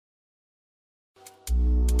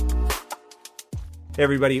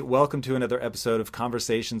everybody, welcome to another episode of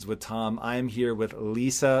Conversations with Tom. I am here with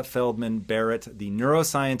Lisa Feldman Barrett, the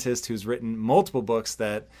neuroscientist who's written multiple books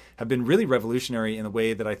that have been really revolutionary in the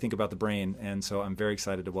way that I think about the brain. And so I'm very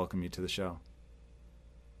excited to welcome you to the show.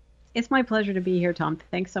 It's my pleasure to be here, Tom.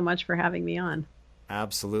 Thanks so much for having me on.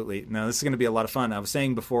 Absolutely. Now, this is going to be a lot of fun. I was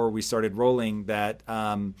saying before we started rolling that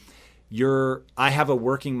I have a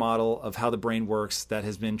working model of how the brain works that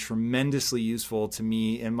has been tremendously useful to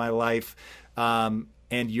me in my life.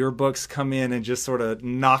 And your books come in and just sort of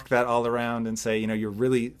knock that all around and say, you're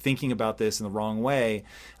really thinking about this in the wrong way.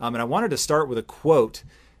 And I wanted to start with a quote.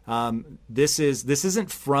 This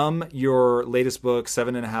isn't from your latest book,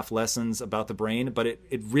 7.5 Lessons About the Brain, but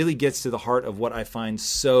it really gets to the heart of what I find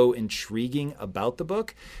so intriguing about the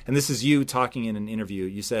book. And this is you talking in an interview.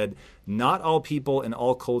 You said, not all people in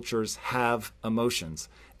all cultures have emotions.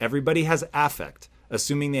 Everybody has affect,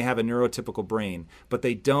 assuming they have a neurotypical brain, but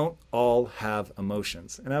they don't all have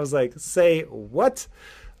emotions. And I was like, say what?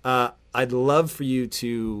 I'd love for you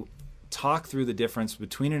to talk through the difference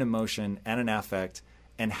between an emotion and an affect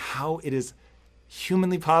and how it is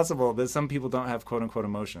humanly possible that some people don't have quote unquote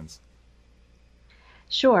emotions.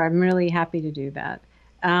 Sure, I'm really happy to do that.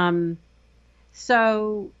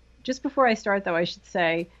 So just before I start, though, I should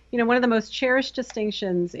say, one of the most cherished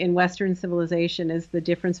distinctions in Western civilization is the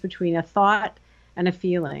difference between a thought and a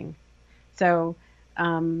feeling. So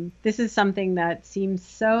this is something that seems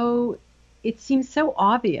so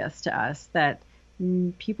obvious to us that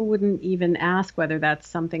people wouldn't even ask whether that's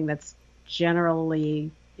something that's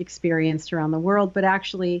generally experienced around the world, but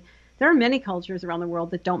actually there are many cultures around the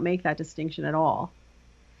world that don't make that distinction at all.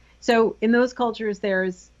 So in those cultures,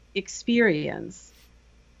 there's experience,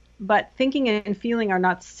 but thinking and feeling are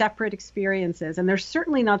not separate experiences, and they're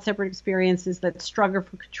certainly not separate experiences that struggle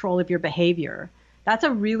for control of your behavior. That's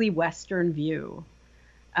a really Western view.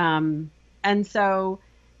 And so,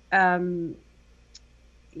 I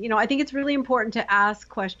think it's really important to ask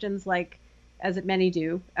questions like, as many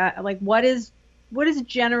do, like what is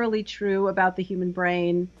generally true about the human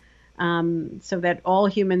brain, so that all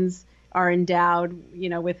humans are endowed,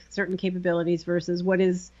 with certain capabilities versus what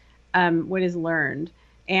is learned.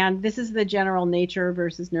 And this is the general nature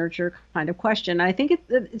versus nurture kind of question. I think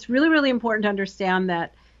it's really, really important to understand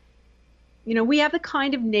that, we have the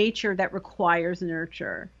kind of nature that requires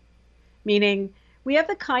nurture, meaning we have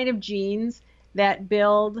the kind of genes that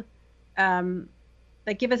build,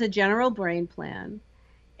 that give us a general brain plan,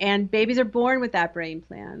 and babies are born with that brain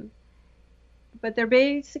plan, but they're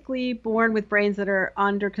basically born with brains that are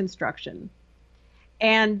under construction,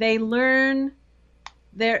 and they learn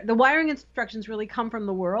the wiring instructions really come from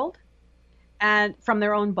the world and from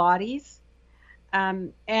their own bodies,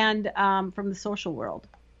 and from the social world.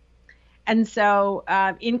 And so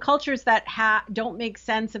in cultures that don't make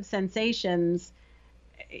sense of sensations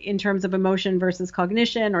in terms of emotion versus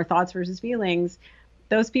cognition or thoughts versus feelings,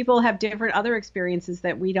 those people have different other experiences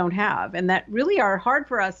that we don't have, and that really are hard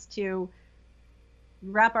for us to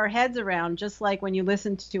wrap our heads around. Just like when you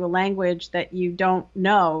listen to a language that you don't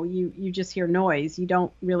know, you just hear noise. You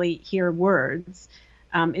don't really hear words.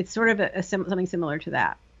 It's sort of something similar to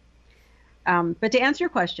that. But to answer your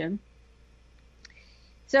question,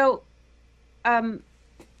 so I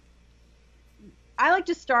like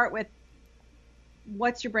to start with,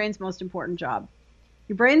 what's your brain's most important job?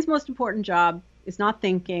 Your brain's most important job is not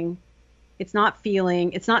thinking, it's not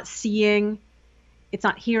feeling, it's not seeing, it's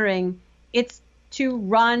not hearing. It's to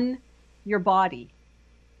run your body.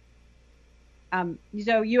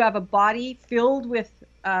 So you have a body filled with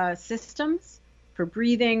systems for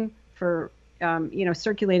breathing, for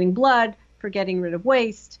circulating blood, for getting rid of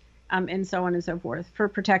waste, and so on and so forth, for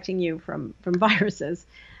protecting you from viruses.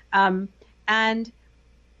 And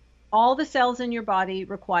all the cells in your body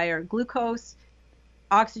require glucose,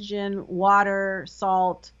 oxygen, water,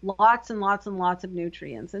 salt, lots and lots and lots of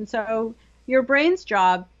nutrients. And so your brain's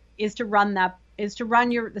job is to run the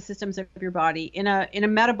systems of your body in a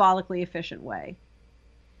metabolically efficient way.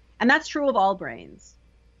 And that's true of all brains.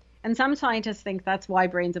 And some scientists think that's why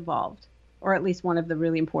brains evolved, or at least one of the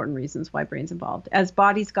really important reasons why brains evolved. As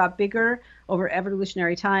bodies got bigger over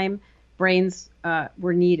evolutionary time, brains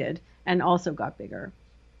were needed and also got bigger.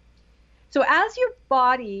 So as your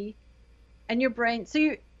body and your brain,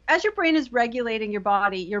 as your brain is regulating your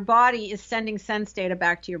body is sending sense data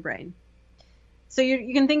back to your brain. So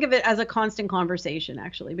you can think of it as a constant conversation,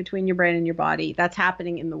 actually, between your brain and your body that's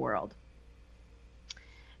happening in the world.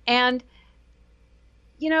 And,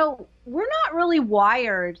 we're not really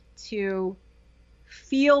wired to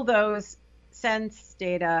feel those sense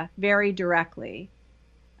data very directly.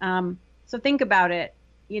 So think about it.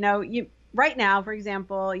 Right now, for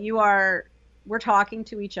example, you are we're talking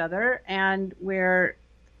to each other and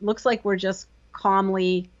looks like we're just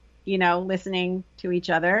calmly, listening to each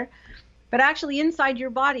other. But actually inside your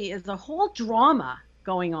body is a whole drama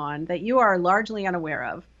going on that you are largely unaware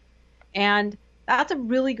of. And that's a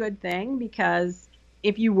really good thing, because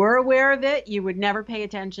if you were aware of it, you would never pay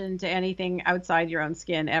attention to anything outside your own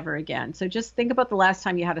skin ever again. So just think about the last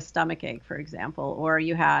time you had a stomach ache, for example, or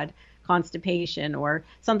you had constipation or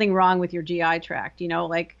something wrong with your GI tract.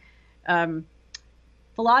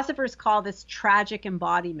 Philosophers call this tragic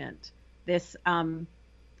embodiment, this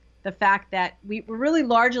the fact that we're really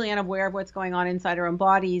largely unaware of what's going on inside our own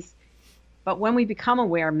bodies. But when we become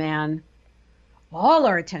aware, man, all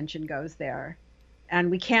our attention goes there.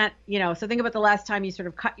 And we can't, so think about the last time you sort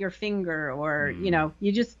of cut your finger, or,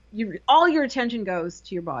 all your attention goes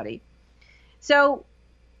to your body. So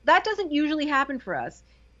that doesn't usually happen for us.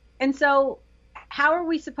 And so how are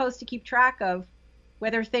we supposed to keep track of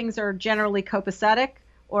whether things are generally copacetic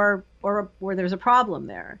or there's a problem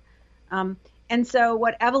there? And so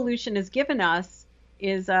what evolution has given us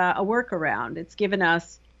is a workaround. It's given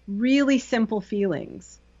us really simple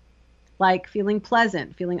feelings, like feeling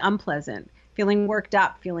pleasant, feeling unpleasant, feeling worked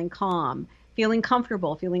up, feeling calm, feeling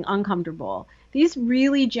comfortable, feeling uncomfortable. These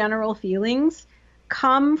really general feelings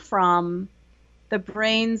come from the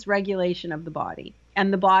brain's regulation of the body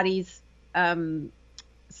and the body's sending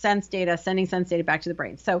sense data back to the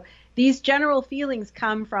brain. So these general feelings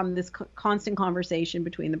come from this constant conversation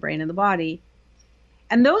between the brain and the body.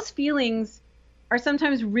 And those feelings are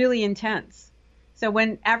sometimes really intense. So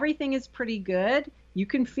when everything is pretty good, you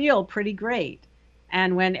can feel pretty great.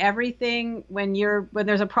 And when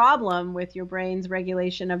there's a problem with your brain's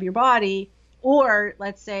regulation of your body, or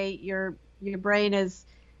let's say your brain is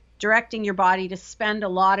directing your body to spend a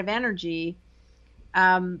lot of energy,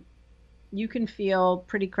 you can feel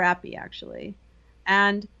pretty crappy, actually.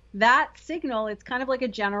 And that signal, it's kind of like a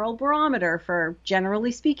general barometer for,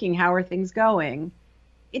 generally speaking, how are things going.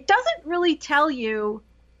 It doesn't really tell you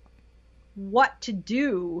what to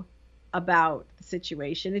do about the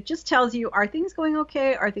situation. It just tells you, are things going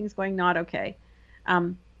okay? Are things going not okay?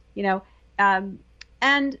 And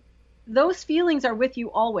those feelings are with you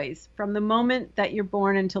always, from the moment that you're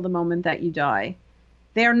born until the moment that you die.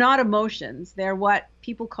 They're not emotions. They're what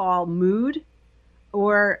people call mood,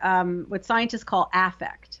 or what scientists call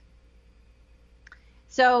affect.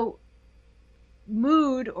 So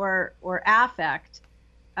mood or affect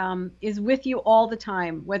is with you all the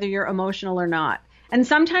time, whether you're emotional or not. And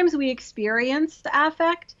sometimes we experience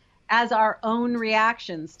affect as our own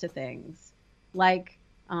reactions to things, like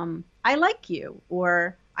I like you,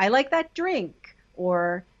 or I like that drink,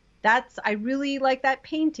 or I really like that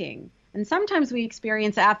painting. And sometimes we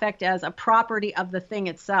experience affect as a property of the thing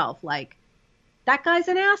itself, like that guy's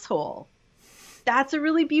an asshole. That's a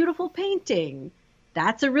really beautiful painting.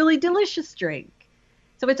 That's a really delicious drink.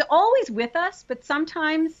 So it's always with us, but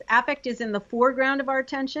sometimes affect is in the foreground of our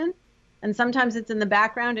attention, and sometimes it's in the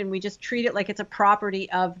background, and we just treat it like it's a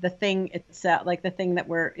property of the thing itself, like the thing that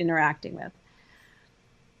we're interacting with.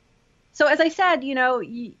 So as I said,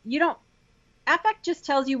 affect just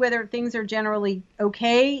tells you whether things are generally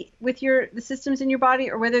okay with the systems in your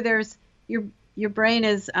body, or whether your brain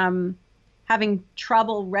is having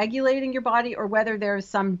trouble regulating your body, or whether there's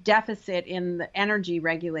some deficit in the energy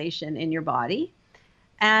regulation in your body.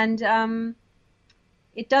 And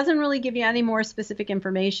it doesn't really give you any more specific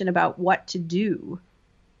information about what to do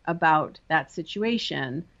about that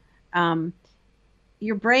situation.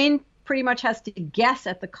 Your brain pretty much has to guess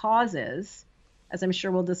at the causes, as I'm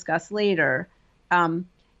sure we'll discuss later. And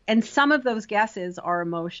some of those guesses are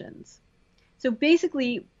emotions. So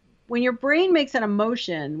basically, when your brain makes an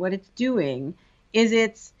emotion, what it's doing is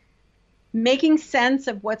it's making sense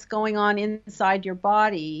of what's going on inside your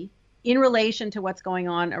body in relation to what's going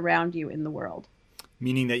on around you in the world.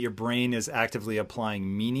 Meaning that your brain is actively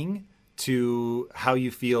applying meaning to how you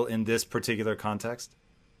feel in this particular context?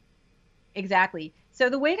 Exactly. So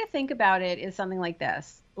the way to think about it is something like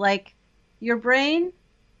this. Like your brain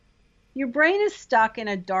is stuck in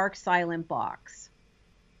a dark, silent box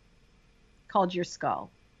called your skull.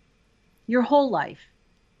 Your whole life,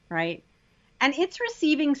 right? And it's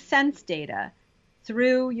receiving sense data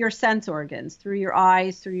through your sense organs, through your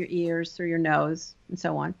eyes, through your ears, through your nose, and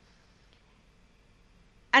so on.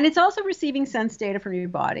 And it's also receiving sense data from your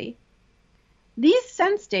body. These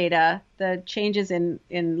sense data, the changes in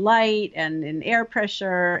light and in air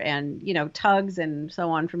pressure and, tugs and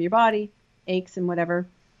so on from your body, aches and whatever,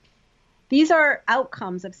 these are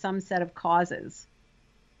outcomes of some set of causes.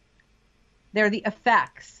 They're the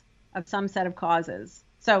effects of some set of causes.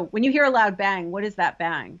 So when you hear a loud bang, what is that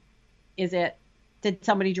bang? Is it Did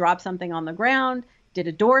somebody drop something on the ground? Did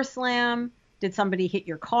a door slam? Did somebody hit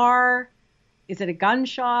your car? Is it a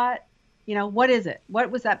gunshot? What is it? What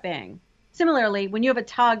was that bang? Similarly, when you have a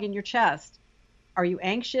tug in your chest, are you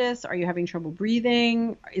anxious? Are you having trouble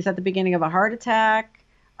breathing? Is that the beginning of a heart attack?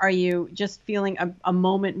 Are you just feeling a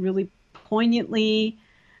moment really poignantly?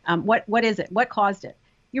 What is it? What caused it?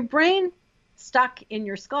 Your brain stuck in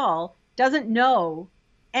your skull doesn't know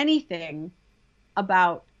anything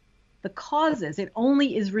about the causes. It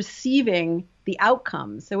only is receiving the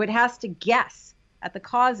outcomes. So it has to guess at the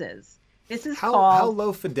causes. This is called how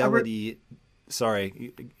low fidelity.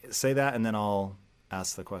 Sorry, say that and then I'll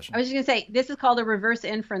ask the question. I was just going to say, this is called a reverse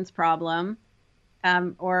inference problem,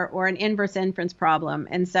 or an inverse inference problem.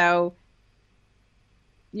 And so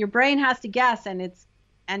your brain has to guess, and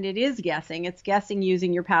it is guessing. It's guessing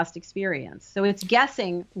using your past experience. So it's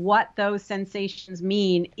guessing what those sensations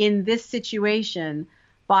mean in this situation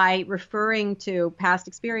by referring to past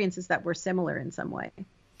experiences that were similar in some way.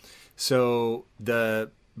 So the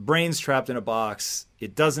brain's trapped in a box.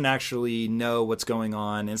 It doesn't actually know what's going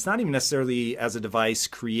on. And it's not even necessarily as a device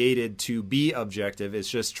created to be objective. It's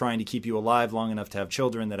just trying to keep you alive long enough to have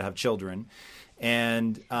children that have children.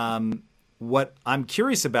 And what I'm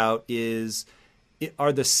curious about is,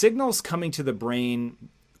 are the signals coming to the brain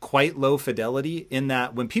quite low fidelity, in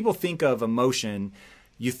that when people think of emotion,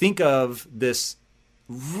 you think of this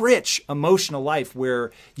rich emotional life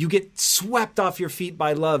where you get swept off your feet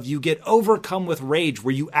by love, you get overcome with rage,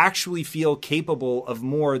 where you actually feel capable of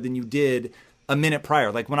more than you did a minute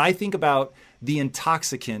prior. Like when I think about the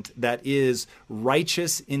intoxicant that is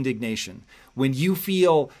righteous indignation, when you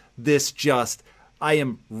feel this just, I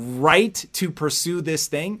am right to pursue this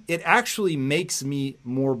thing, it actually makes me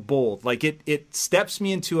more bold. Like it steps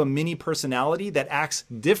me into a mini personality that acts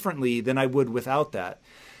differently than I would without that.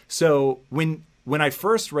 So when I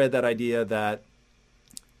first read that idea that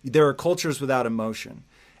there are cultures without emotion,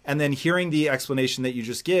 and then hearing the explanation that you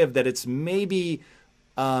just give, that it's maybe,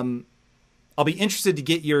 I'll be interested to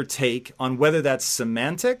get your take on whether that's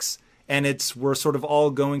semantics, and we're sort of all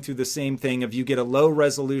going through the same thing of, you get a low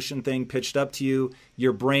resolution thing pitched up to you,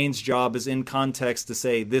 your brain's job is in context to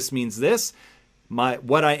say, this means this,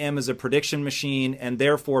 what I am is a prediction machine, and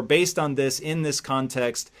therefore based on this, in this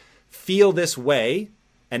context, feel this way.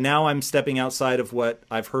 And now I'm stepping outside of what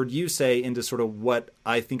I've heard you say into sort of what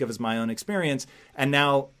I think of as my own experience. And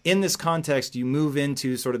now in this context, you move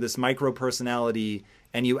into sort of this micro personality,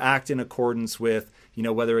 and you act in accordance with,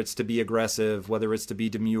 whether it's to be aggressive, whether it's to be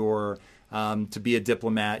demure, to be a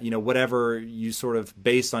diplomat, whatever you sort of,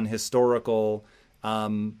 based on historical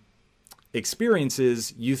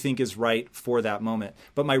experiences, you think is right for that moment.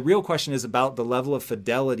 But my real question is about the level of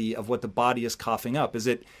fidelity of what the body is coughing up. Is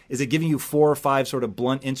it giving you 4 or 5 sort of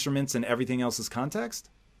blunt instruments and everything else is context?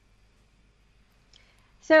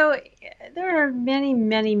 So there are many,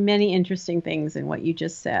 many, many interesting things in what you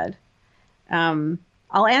just said.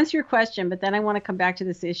 I'll answer your question, but then I want to come back to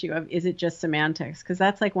this issue of, is it just semantics? Because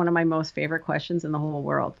that's like one of my most favorite questions in the whole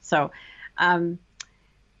world. So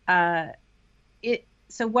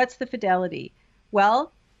so what's the fidelity?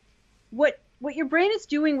 Well, what your brain is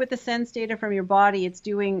doing with the sense data from your body, it's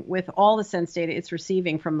doing with all the sense data it's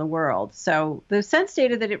receiving from the world. So the sense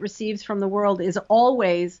data that it receives from the world is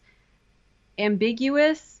always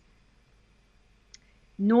ambiguous,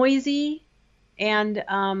 noisy, and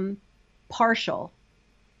partial.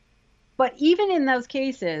 But even in those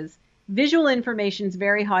cases, visual information is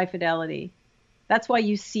very high fidelity. That's why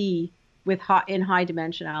you see in high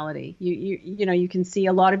dimensionality. You can see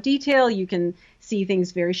a lot of detail. You can see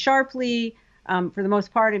things very sharply. For the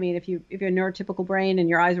most part, I mean, if you're a neurotypical brain and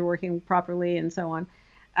your eyes are working properly and so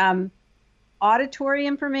on. Auditory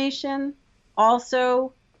information,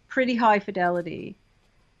 also pretty high fidelity.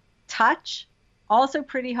 Touch, also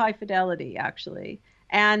pretty high fidelity, actually.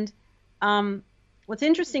 And what's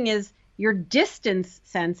interesting is your distance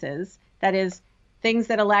senses, that is, things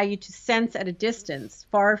that allow you to sense at a distance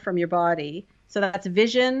far from your body. So that's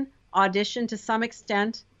vision, audition to some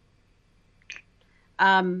extent,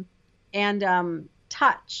 and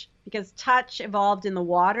touch, because touch evolved in the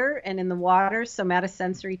water, and in the water,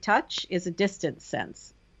 somatosensory touch is a distance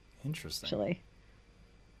sense. Interesting. Actually.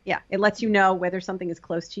 Yeah, it lets you know whether something is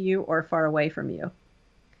close to you or far away from you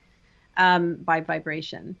by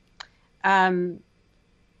vibration.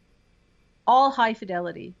 All high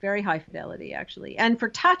fidelity, very high fidelity, actually. And for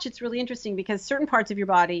touch, it's really interesting because certain parts of your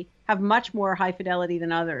body have much more high fidelity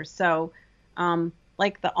than others. So,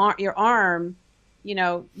 like your arm, you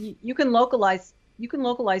can localize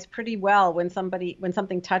pretty well when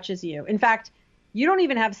something touches you. In fact, You don't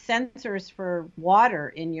even have sensors for water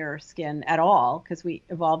in your skin at all because we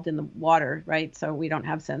evolved in the water, right? So we don't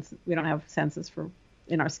have senses for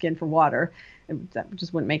in our skin for water. That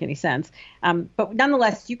just wouldn't make any sense. But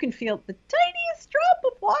nonetheless, you can feel the tiniest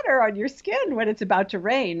drop of water on your skin when it's about to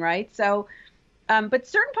rain, right? So, but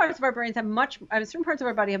certain parts of our brains have certain parts of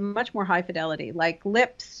our body have much more high fidelity, like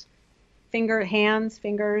lips, hands,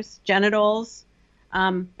 fingers, genitals.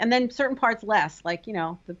 And then certain parts less, like,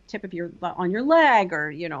 the tip of on your leg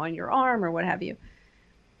or, on your arm or what have you.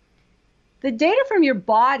 The data from your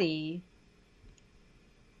body,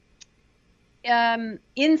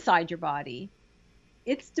 inside your body,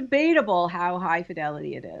 it's debatable how high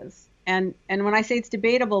fidelity it is. And when I say it's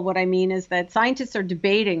debatable, what I mean is that scientists are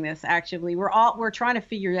debating this. Actually, we're trying to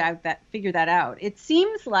figure that out. It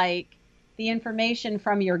seems like the information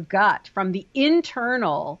from your gut, from the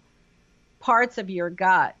internal parts of your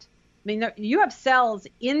gut. I mean, you have cells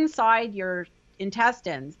inside your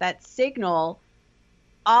intestines that signal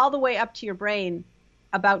all the way up to your brain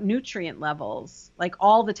about nutrient levels, like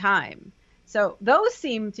all the time. So those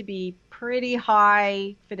seem to be pretty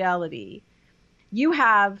high fidelity. You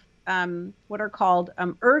have what are called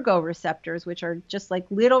ergoreceptors, which are just like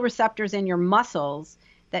little receptors in your muscles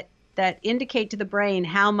that indicate to the brain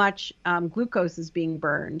how much glucose is being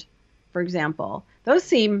burned, for example. Those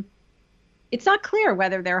seem, it's not clear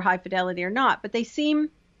whether they're high fidelity or not, but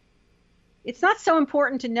it's not so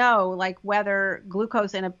important to know like whether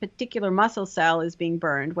glucose in a particular muscle cell is being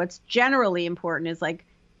burned. What's generally important is like,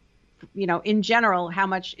 in general, how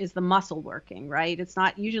much is the muscle working, right? It's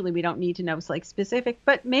not, usually we don't need to know it's like specific,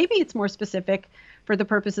 but maybe it's more specific for the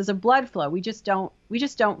purposes of blood flow. We just don't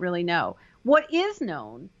really know. What is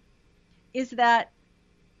known is that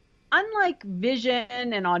unlike vision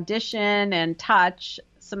and audition and touch,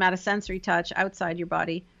 somatosensory touch outside your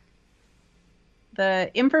body, the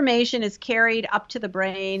information is carried up to the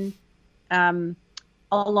brain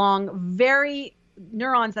along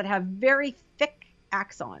neurons that have very thick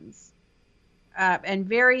axons and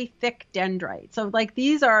very thick dendrites. So like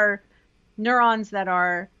these are neurons that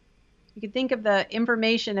you could think of the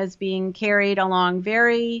information as being carried along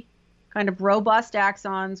very kind of robust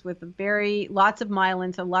axons with lots of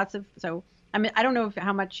myelin. So I mean, I don't know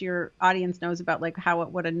how much your audience knows about like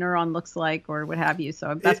what a neuron looks like or what have you.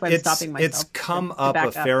 So that's why I'm stopping myself. It's come up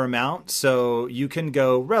a fair amount. So you can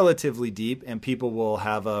go relatively deep and people will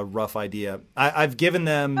have a rough idea. I've given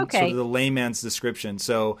them sort of the layman's description.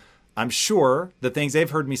 So I'm sure the things they've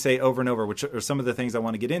heard me say over and over, which are some of the things I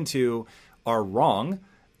want to get into, are wrong.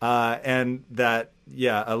 And that,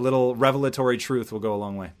 a little revelatory truth will go a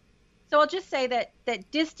long way. So I'll just say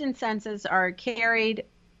that distance senses are carried,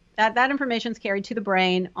 that information is carried to the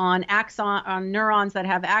brain on neurons that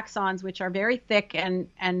have axons, which are very thick and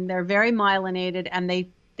they're very myelinated and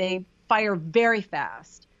they fire very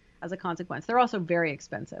fast as a consequence. They're also very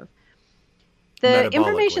expensive. The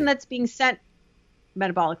information that's being sent,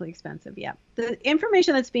 metabolically expensive, yeah. The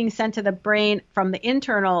information that's being sent to the brain from the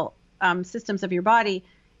internal systems of your body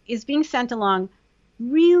is being sent along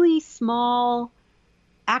really small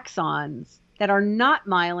axons that are not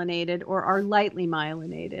myelinated or are lightly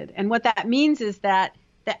myelinated. And what that means is that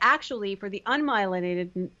actually for the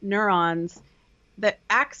unmyelinated neurons, the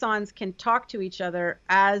axons can talk to each other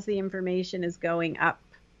as the information is going up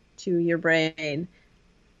to your brain.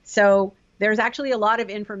 So there's actually a lot of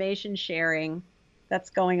information sharing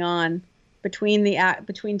that's going on between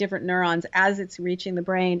different neurons as it's reaching the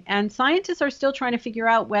brain. And scientists are still trying to figure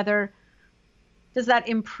out whether does that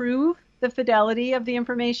improve the fidelity of the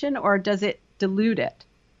information or does it dilute it?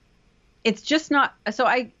 It's just not. So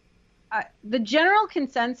the general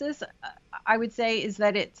consensus, I would say, is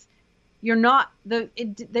that the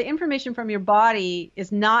information from your body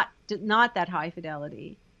is not that high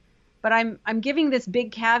fidelity. But I'm giving this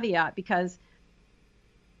big caveat because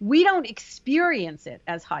we don't experience it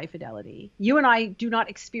as high fidelity. You and I do not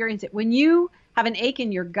experience it. When you have an ache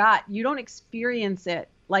in your gut, you don't experience it.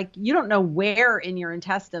 Like you don't know where in your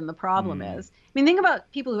intestine the problem is. I mean, think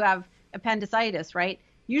about people who have appendicitis, right?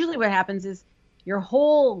 Usually what happens is your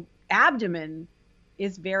whole abdomen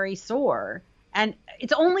is very sore. And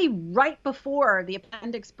it's only right before the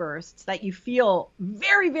appendix bursts that you feel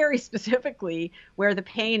very, very specifically where the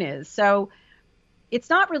pain is. So it's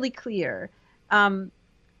not really clear. And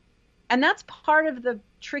that's part of the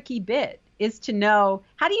tricky bit is to know,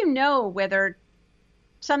 how do you know whether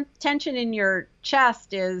some tension in your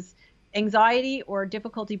chest is anxiety or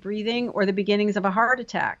difficulty breathing or the beginnings of a heart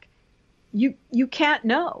attack? You can't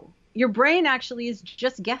know. Your brain actually is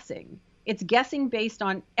just guessing. It's guessing based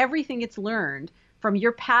on everything it's learned from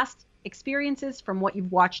your past experiences, from what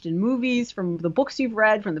you've watched in movies, from the books you've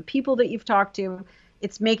read, from the people that you've talked to.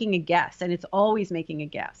 It's making a guess, and it's always making a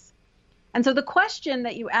guess. And so the question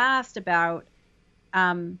that you asked about,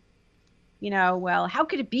 well, how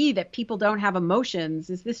could it be that people don't have emotions?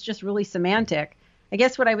 Is this just really semantic? I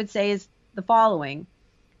guess what I would say is the following.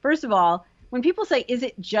 First of all, when people say, is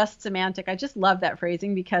it just semantic? I just love that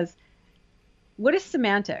phrasing, because what is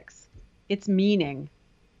semantics? It's meaning.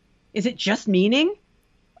 Is it just meaning?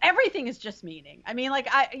 Everything is just meaning. I mean,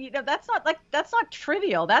 that's not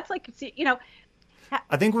trivial. That's like,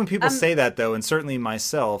 I think when people say that, though, and certainly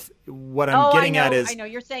myself, what I'm getting at is, I know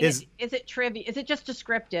you're saying, is it trivial? Is it just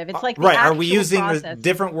descriptive? It's like right. Are we using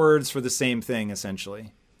different words for the same thing,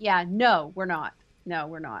 essentially? Yeah. No, we're not. No,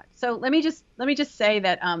 we're not. So let me just say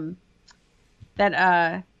that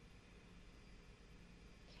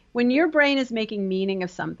when your brain is making meaning of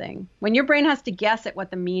something, when your brain has to guess at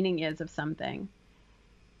what the meaning is of something,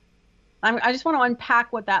 I just want to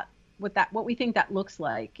unpack what we think that looks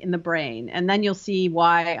like in the brain, and then you'll see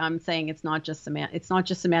why I'm saying it's not just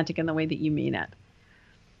semantic in the way that you mean it.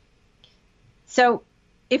 So,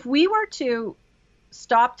 if we were to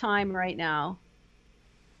stop time right now,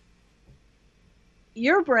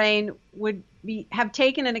 your brain would have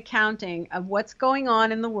taken an accounting of what's going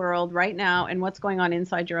on in the world right now and what's going on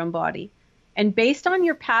inside your own body. And based on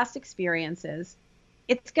your past experiences,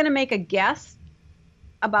 it's going to make a guess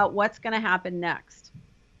about what's going to happen next.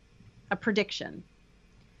 A prediction.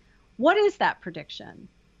 What is that prediction?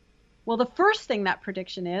 Well, the first thing that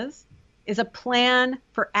prediction is a plan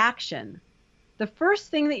for action. The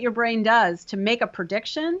first thing that your brain does to make a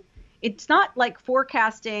prediction, it's not like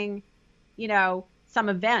forecasting, some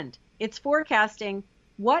event. It's forecasting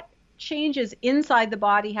what changes inside the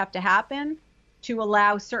body have to happen to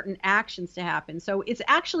allow certain actions to happen. So it's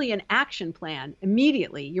actually an action plan.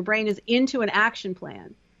 Immediately, your brain is into an action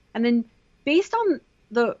plan. And then based on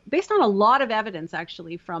a lot of evidence,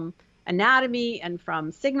 actually, from anatomy and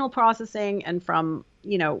from signal processing and from,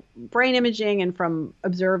 brain imaging and from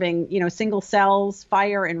observing, single cells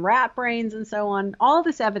fire in rat brains and so on, all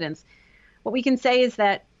this evidence, what we can say is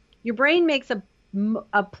that your brain makes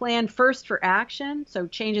a plan first for action, so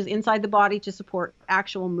changes inside the body to support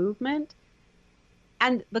actual movement.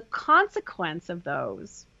 And the consequence of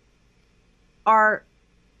those are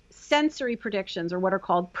sensory predictions, or what are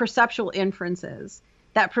called perceptual inferences,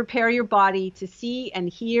 that prepare your body to see and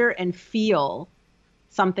hear and feel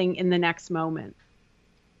something in the next moment.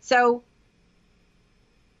 So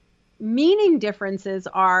meaning differences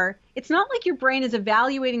are, it's not like your brain is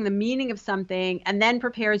evaluating the meaning of something and then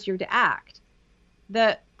prepares you to act.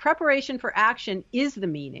 The preparation for action is the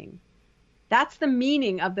meaning. That's the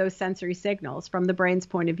meaning of those sensory signals from the brain's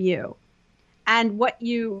point of view. And what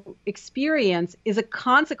you experience is a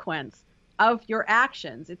consequence of your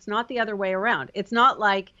actions. It's not the other way around. It's not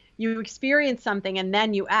like you experience something and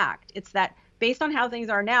then you act. It's that based on how things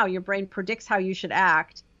are now, your brain predicts how you should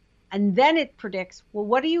act. And then it predicts, well,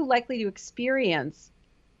 what are you likely to experience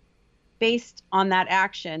based on that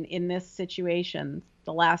action in this situation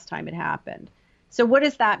the last time it happened? So what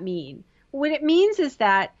does that mean? What it means is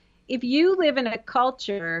that if you live in a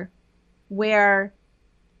culture where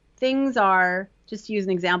things are, just to use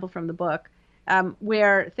an example from the book,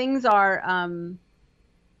 where things are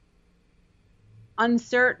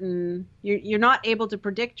uncertain, you're not able to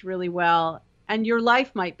predict really well, and your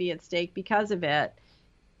life might be at stake because of it,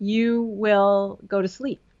 you will go to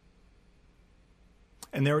sleep.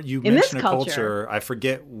 And there, you mentioned a culture, I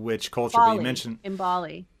forget which culture, Bali, but you mentioned in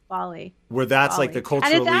Bali, where that's Bali. Like the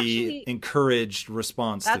culturally encouraged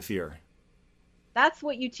response to fear. That's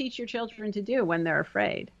what you teach your children to do when they're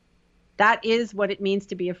afraid. That is what it means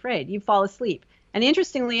to be afraid. You fall asleep. And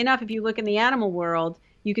interestingly enough, if you look in the animal world,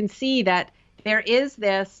 you can see that there is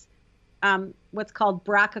this what's called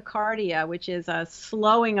brachycardia, which is a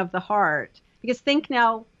slowing of the heart. Because think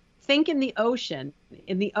in the ocean,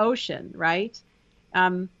 right?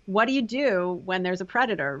 What do you do when there's a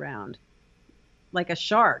predator around? Like a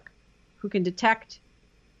shark who can detect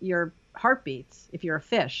your heartbeats if you're a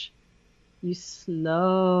fish. You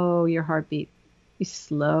slow your heartbeat. You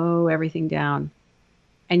slow everything down.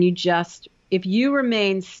 And you just, if you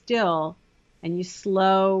remain still and you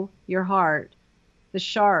slow your heart, the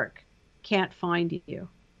shark can't find you.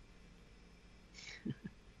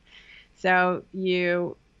 So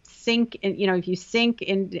you sink in, if you sink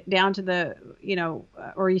in down to the,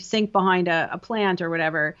 or you sink behind a plant or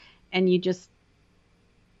whatever, and you just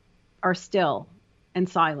are still and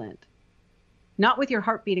silent, not with your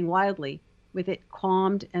heart beating wildly, with it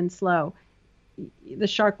calmed and slow, the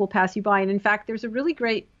shark will pass you by. And in fact, there's a really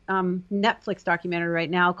great Netflix documentary right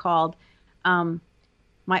now called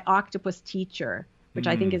My My Octopus Teacher, which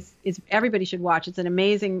I think is everybody should watch. It's an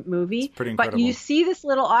amazing movie. It's pretty incredible. But you see this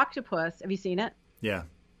little octopus. Have you seen it? Yeah.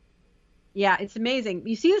 Yeah, it's amazing.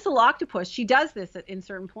 You see this little octopus. She does this in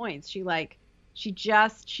certain points.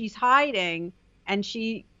 She's hiding, and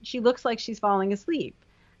she looks like she's falling asleep.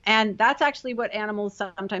 And that's actually what animals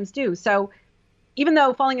sometimes do. So even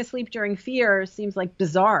though falling asleep during fear seems like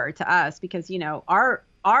bizarre to us, because, you know,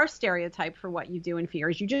 our stereotype for what you do in fear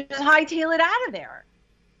is you just hightail it out of there,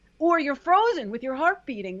 or you're frozen with your heart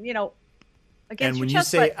beating, you know, against your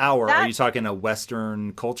chest. And when you say are you talking a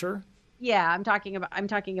Western culture? Yeah, I'm talking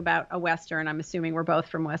about a Western. I'm assuming we're both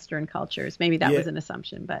from Western cultures. Maybe that was an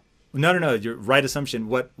assumption, but No. You're right assumption.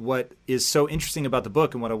 What is so interesting about the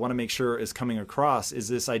book, and what I want to make sure is coming across, is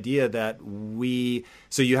this idea that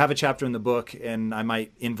so you have a chapter in the book, and I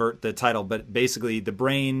might invert the title, but basically the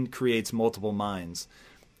brain creates multiple minds.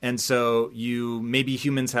 And so maybe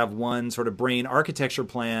humans have one sort of brain architecture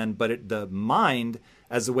plan, but the mind,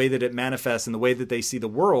 as the way that it manifests and the way that they see the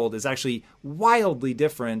world, is actually wildly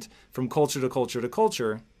different from culture to culture to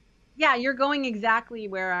culture. Yeah, you're going exactly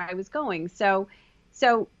where I was going. So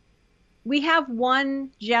we have one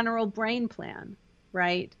general brain plan,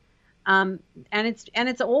 right? And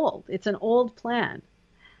it's old. It's an old plan,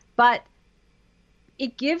 but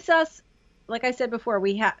it gives us, like I said before,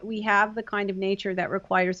 we have the kind of nature that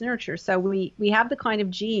requires nurture. So we have the kind of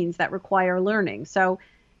genes that require learning. So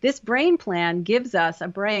this brain plan gives us a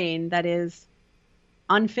brain that is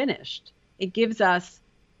unfinished. It gives us,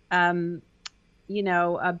 a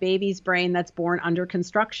baby's brain that's born under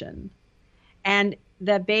construction. And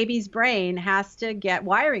the baby's brain has to get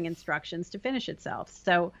wiring instructions to finish itself.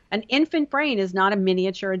 So an infant brain is not a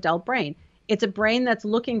miniature adult brain. It's a brain that's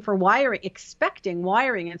looking for expecting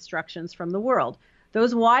wiring instructions from the world.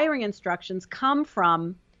 Those wiring instructions come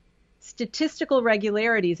from statistical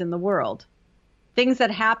regularities in the world, things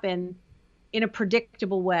that happen in a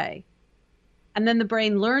predictable way. And then the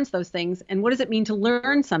brain learns those things. And what does it mean to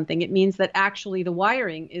learn something? It means that actually the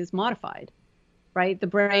wiring is modified, right? The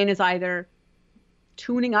brain is either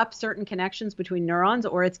tuning up certain connections between neurons,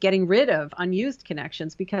 or it's getting rid of unused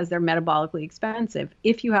connections because they're metabolically expensive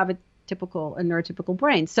if you have a neurotypical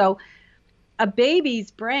brain. So a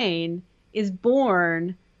baby's brain is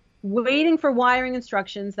born waiting for wiring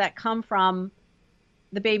instructions that come from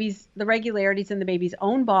the regularities in the baby's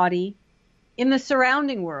own body, in the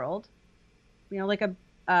surrounding world. You know, like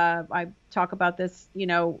I talk about this,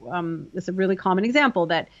 this is a really common example,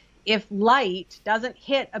 that if light doesn't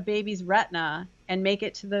hit a baby's retina and make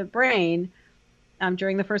it to the brain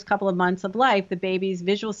during the first couple of months of life, the baby's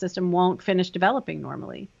visual system won't finish developing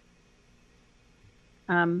normally.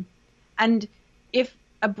 And if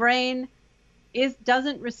a brain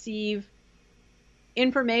doesn't receive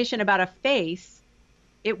information about a face,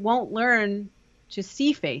 it won't learn to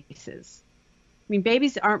see faces. I mean,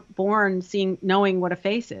 babies aren't born knowing what a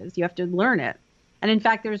face is. You have to learn it. And in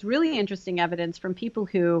fact, there's really interesting evidence from people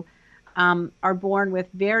who are born with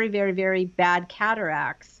very, very, very bad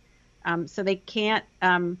cataracts. So they can't,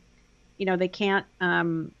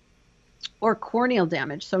 or corneal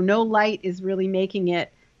damage. So no light is really making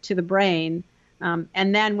it to the brain.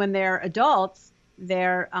 And then when they're adults,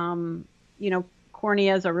 their,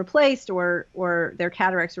 corneas are replaced or their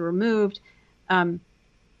cataracts are removed.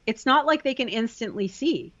 It's not like they can instantly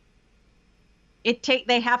see.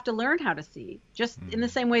 They have to learn how to see, just in the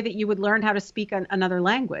same way that you would learn how to speak another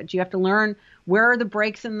language. You have to learn where are the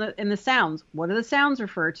breaks in the sounds. What do the sounds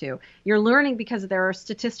refer to? You're learning because there are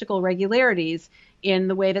statistical regularities in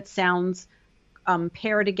the way that sounds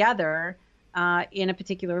pair together in a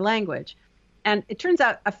particular language. And it turns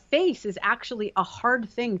out a face is actually a hard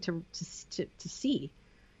thing to see.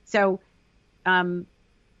 So, people,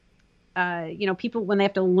 when they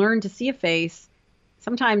have to learn to see a face,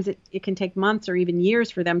 sometimes it can take months or even years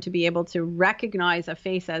for them to be able to recognize a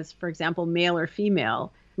face as, for example, male or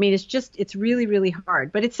female. I mean, it's really, really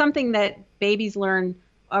hard. But it's something that babies learn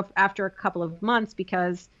after a couple of months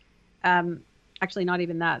because, actually not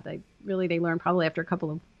even that. They learn probably after a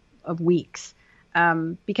couple of weeks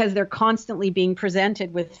because they're constantly being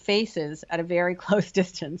presented with faces at a very close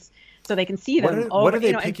distance so they can see them. What are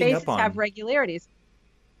they picking and faces up on? have regularities.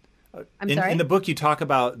 In the book, you talk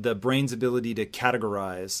about the brain's ability to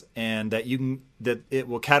categorize, and that it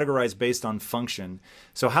will categorize based on function.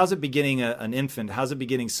 So how's it beginning an infant? How's it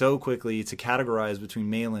beginning so quickly to categorize between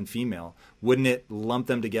male and female? Wouldn't it lump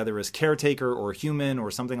them together as caretaker or human or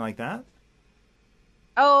something like that?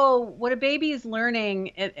 Oh, what a baby is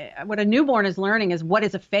learning, what a newborn is learning is what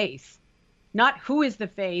is a face. Not who is the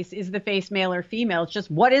face male or female. It's just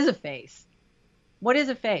what is a face. What is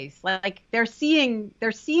a face? Like they're seeing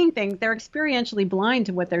things. They're experientially blind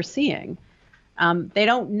to what they're seeing. They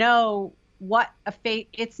don't know what a face.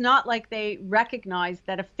 It's not like they recognize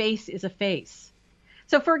that a face is a face.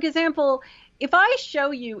 So, for example, if I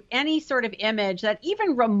show you any sort of image that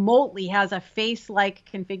even remotely has a face-like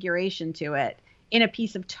configuration to it in a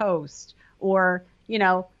piece of toast, or in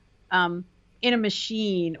a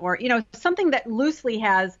machine, or something that loosely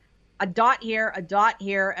has a dot here,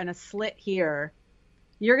 and a slit here,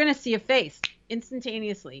 you're going to see a face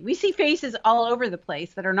instantaneously. We see faces all over the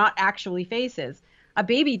place that are not actually faces. A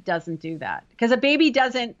baby doesn't do that, because a baby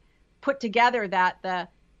doesn't put together that the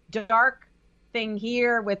dark thing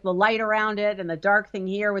here with the light around it, and the dark thing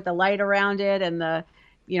here with the light around it, and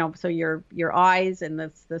so your eyes and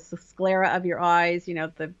the sclera of your eyes,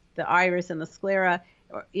 the iris and the sclera,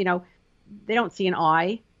 they don't see an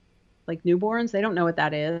eye like newborns. They don't know what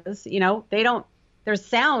that is. They don't. There's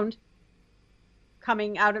sound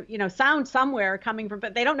coming out of, sound somewhere coming from,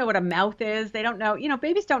 but they don't know what a mouth is. They don't know,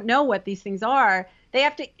 babies don't know what these things are. They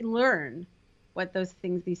have to learn what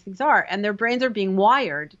these things are. And their brains are being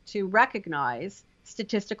wired to recognize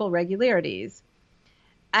statistical regularities.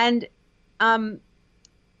 And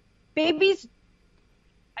babies,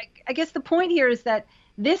 I guess the point here is that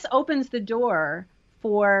this opens the door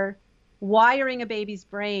for wiring a baby's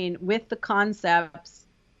brain with the concepts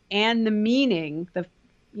and the meaning, the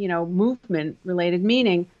movement related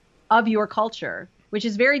meaning of your culture, which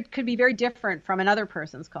is could be very different from another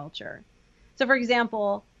person's culture. So for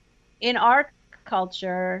example, in our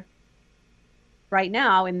culture right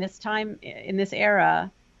now, in this time, in this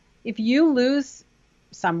era, if you lose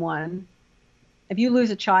someone, if you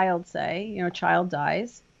lose a child, say, a child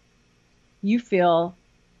dies, you feel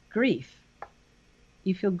grief.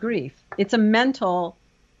 You feel grief. It's a mental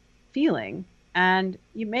feeling. And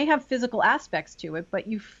you may have physical aspects to it, but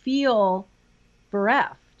you feel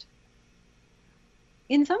bereft.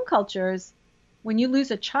 In some cultures, when you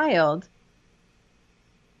lose a child,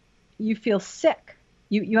 you feel sick.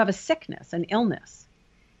 You have a sickness, an illness.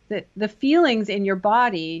 The feelings in your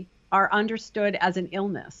body are understood as an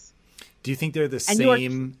illness. Do you think they're the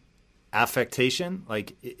same affectation?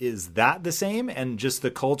 Like, is that the same? And just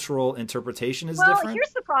the cultural interpretation is different? Well,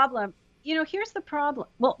 here's the problem. Here's the problem.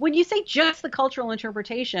 Well, when you say just the cultural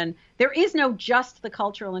interpretation, there is no just the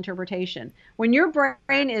cultural interpretation. When your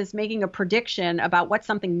brain is making a prediction about what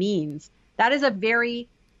something means, that is a very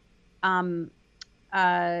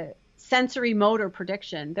sensory motor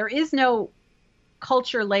prediction. There is no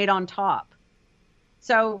culture laid on top.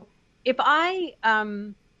 So if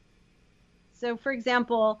for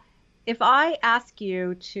example, if I ask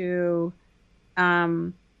you to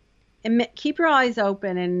keep your eyes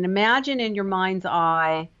open and imagine in your mind's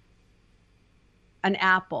eye an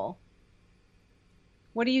apple.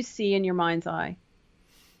 What do you see in your mind's eye?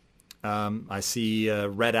 I see a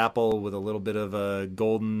red apple with a little bit of a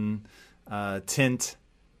golden tint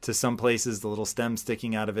to some places, the little stem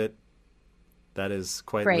sticking out of it. That is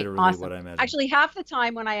quite literally awesome. What I imagine. Actually, half the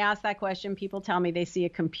time when I ask that question, people tell me they see a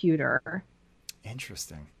computer.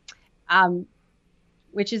 Interesting.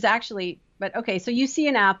 Which is actually, but okay, so you see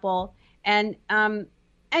an apple, and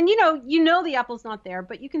the apple's not there,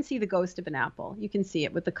 but you can see the ghost of an apple. You can see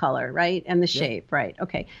it with the color, right? And the shape, right?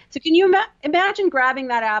 Okay. So can you imagine grabbing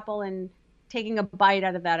that apple and taking a bite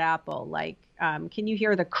out of that apple? Like, can you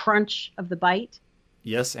hear the crunch of the bite?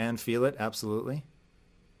 Yes, and feel it, absolutely.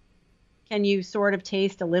 Can you sort of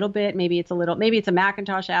taste a little bit? Maybe it's a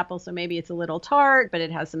Macintosh apple, so maybe it's a little tart, but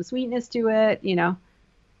it has some sweetness to it,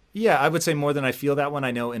 Yeah, I would say more than I feel that one. I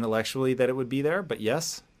know intellectually that it would be there, but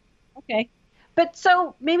yes. Okay. But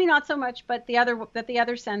so maybe not so much, but the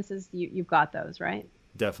other senses, you've got those, right?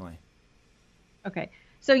 Definitely. Okay.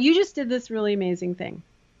 So you just did this really amazing thing.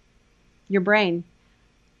 Your brain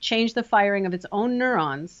changed the firing of its own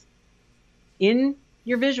neurons in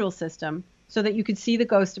your visual system so that you could see the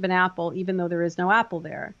ghost of an apple, even though there is no apple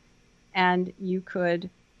there. And you could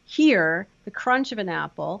hear the crunch of an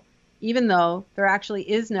apple, even though there actually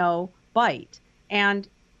is no bite. And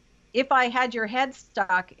if I had your head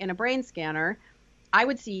stuck in a brain scanner, I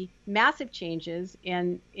would see massive changes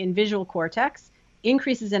in visual cortex,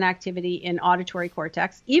 increases in activity in auditory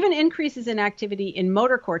cortex, even increases in activity in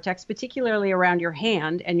motor cortex, particularly around your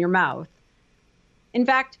hand and your mouth. In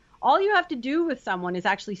fact, all you have to do with someone is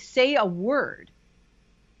actually say a word,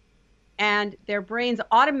 and their brains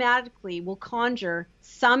automatically will conjure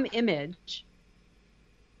some image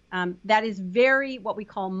that is very what we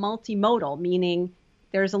call multimodal, meaning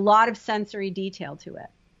there's a lot of sensory detail to it.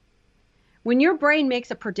 When your brain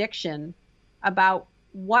makes a prediction about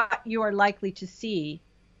what you are likely to see,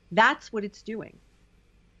 that's what it's doing.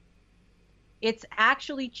 it's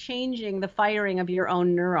actually changing the firing of your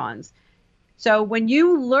own neurons. So when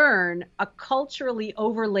you learn a culturally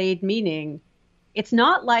overlaid meaning, it's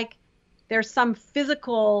not like there's some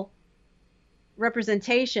physical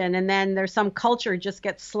representation and then there's some culture just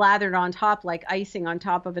gets slathered on top like icing on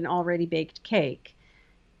top of an already baked cake.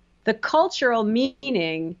 The cultural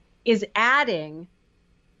meaning is adding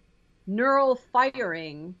neural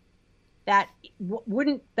firing that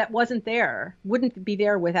wouldn't be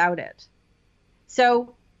there without it.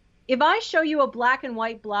 So if I show you a black and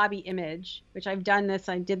white blobby image, which I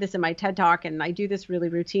did this in my TED Talk, and I do this really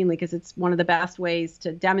routinely because it's one of the best ways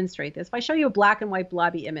to demonstrate this. If I show you a black and white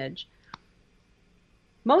blobby image,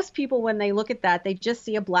 most people, when they look at that, they just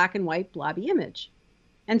see a black and white blobby image.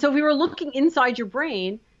 And so if we were looking inside your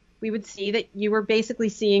brain, we would see that you were basically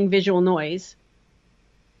seeing visual noise,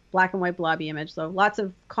 black and white blobby image. So lots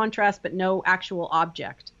of contrast, but no actual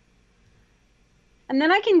object. And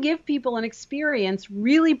then I can give people an experience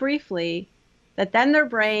really briefly that then their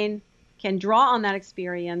brain can draw on that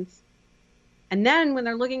experience. And then when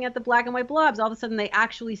they're looking at the black and white blobs, all of a sudden they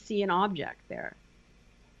actually see an object there.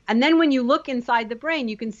 And then when you look inside the brain,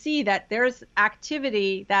 you can see that there's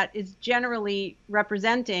activity that is generally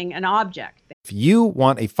representing an object. If you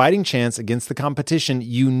want a fighting chance against the competition,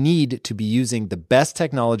 you need to be using the best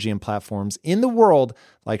technology and platforms in the world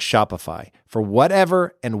like Shopify. For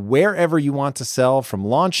whatever and wherever you want to sell, from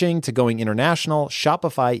launching to going international,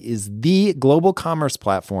 Shopify is the global commerce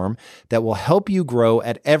platform that will help you grow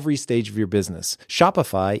at every stage of your business.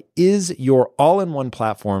 Shopify is your all-in-one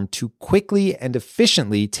platform to quickly and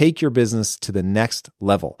efficiently take your business to the next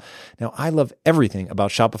level. Now, I love everything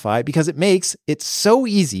about Shopify because it makes it so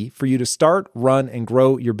easy for you to start, run, and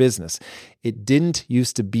grow your business. It didn't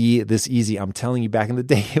used to be this easy. I'm telling you, back in the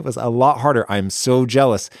day, it was a lot harder. I'm so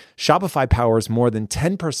jealous. Shopify powers more than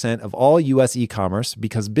 10% of all US e-commerce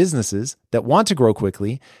because businesses that want to grow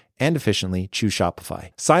quickly and efficiently choose Shopify.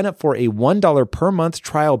 Sign up for a $1 per month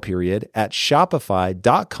trial period at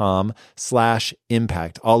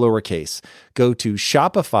shopify.com/impact, all lowercase. Go to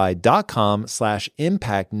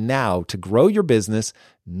shopify.com/impact now to grow your business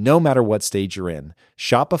no matter what stage you're in.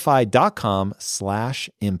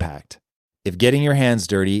 Shopify.com/impact. If getting your hands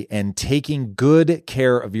dirty and taking good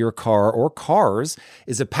care of your car or cars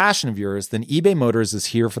is a passion of yours, then eBay Motors is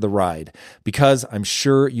here for the ride. Because I'm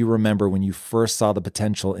sure you remember when you first saw the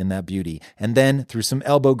potential in that beauty. And then through some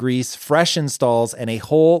elbow grease, fresh installs, and a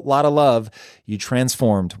whole lot of love, you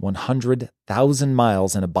transformed 100,000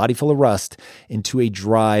 miles and a body full of rust into a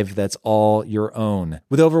drive that's all your own.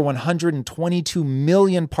 With over 122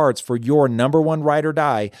 million parts for your number one ride or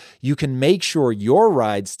die, you can make sure your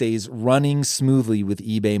ride stays running smoothly with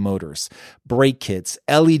eBay Motors. Brake kits,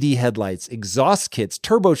 LED headlights, exhaust kits,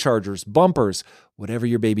 turbochargers, bumpers, whatever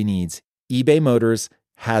your baby needs, eBay Motors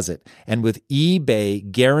has it. And with eBay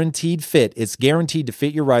Guaranteed Fit, it's guaranteed to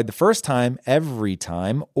fit your ride the first time, every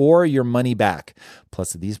time, or your money back.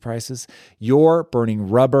 Plus, at these prices, you're burning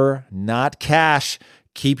rubber, not cash.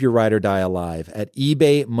 Keep your ride or die alive at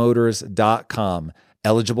ebaymotors.com.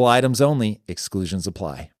 Eligible items only. Exclusions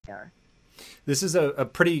apply. This is a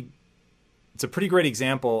pretty great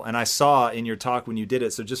example, and I saw in your talk when you did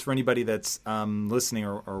it. So just for anybody that's listening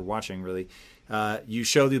or watching, really, you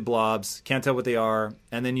show the blobs, can't tell what they are,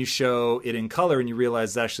 and then you show it in color, and you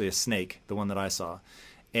realize it's actually a snake, the one that I saw.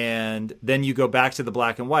 And then you go back to the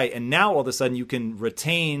black and white, and now all of a sudden you can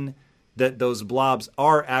retain that those blobs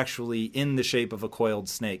are actually in the shape of a coiled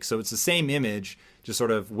snake. So it's the same image, just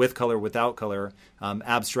sort of with color, without color,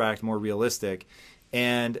 abstract, more realistic.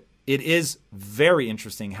 And it is very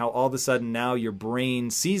interesting how all of a sudden now your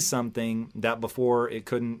brain sees something that before it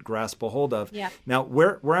couldn't grasp a hold of. Yeah. Now,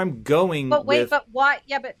 where I'm going But wait, with... but why?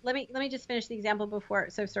 Yeah, but let me just finish the example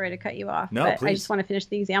before. So sorry to cut you off. No, but please. I just want to finish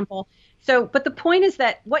the example. So, but the point is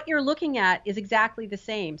that what you're looking at is exactly the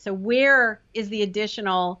same. So where is the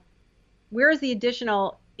additional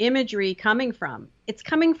imagery coming from? It's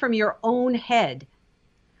coming from your own head.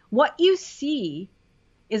 What you see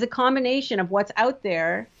is a combination of what's out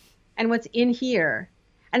there and what's in here.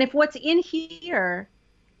 And if what's in here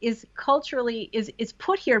is culturally is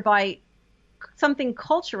put here by something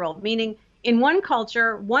cultural, meaning in one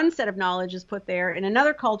culture, one set of knowledge is put there, in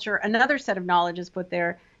another culture, another set of knowledge is put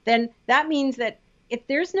there, then that means that if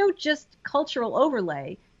there's no just cultural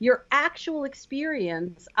overlay, your actual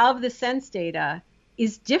experience of the sense data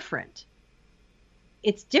is different.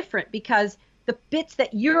 It's different because the bits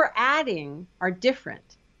that you're adding are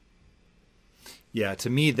different. Yeah, to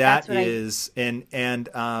me that is,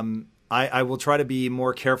 I will try to be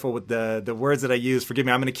more careful with the words that I use. Forgive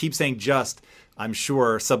me, I'm going to keep saying just, I'm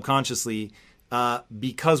sure, subconsciously.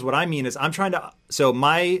 Because what I mean is so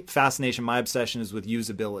my fascination, my obsession is with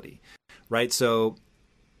usability, right? So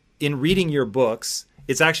in reading your books,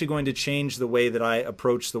 it's actually going to change the way that I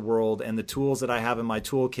approach the world and the tools that I have in my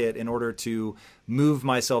toolkit in order to move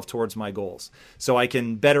myself towards my goals. So I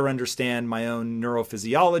can better understand my own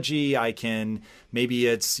neurophysiology. I can, maybe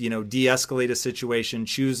it's, de-escalate a situation,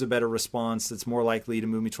 choose a better response that's more likely to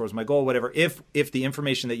move me towards my goal, whatever, if the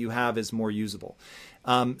information that you have is more usable.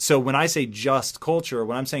 So when I say just culture,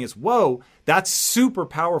 what I'm saying is, whoa, that's super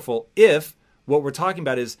powerful if what we're talking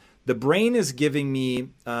about is the brain is giving me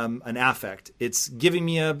an affect. It's giving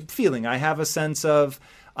me a feeling. I have a sense of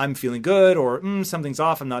I'm feeling good or something's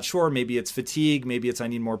off. I'm not sure. Maybe it's fatigue. Maybe it's I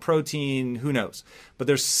need more protein. Who knows? But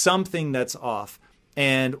there's something that's off.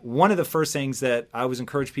 And one of the first things that I always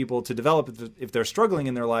encourage people to develop if they're struggling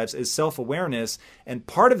in their lives is self-awareness. And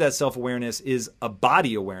part of that self-awareness is a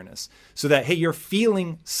body awareness. So that, hey, you're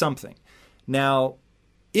feeling something. Now,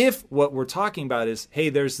 if what we're talking about is, hey,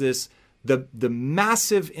 there's this the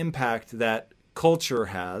massive impact that culture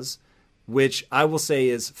has, which I will say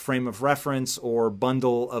is frame of reference or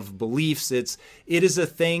bundle of beliefs. It is a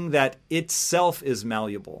thing that itself is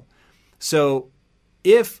malleable. So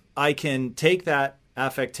if I can take that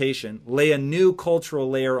affectation, lay a new cultural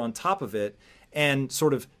layer on top of it, and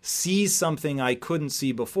sort of see something I couldn't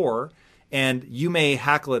see before, and you may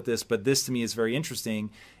hackle at this, but this to me is very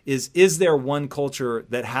interesting, is there one culture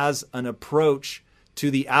that has an approach to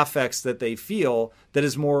the affects that they feel that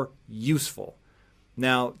is more useful?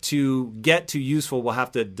 Now, to get to useful, we'll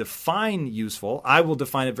have to define useful. I will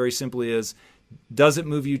define it very simply as, does it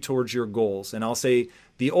move you towards your goals? And I'll say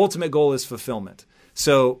the ultimate goal is fulfillment.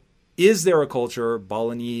 So is there a culture,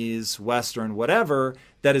 Balinese, Western, whatever,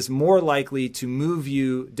 that is more likely to move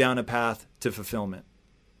you down a path to fulfillment?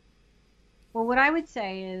 Well, what I would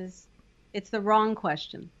say is it's the wrong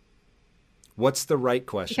question. What's the right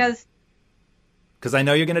question? Because I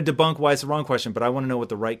know you're going to debunk why it's the wrong question, but I want to know what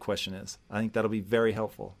the right question is. I think that'll be very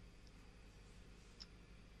helpful.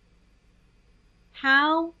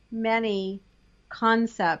 How many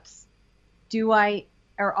concepts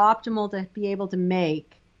are optimal to be able to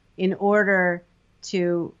make in order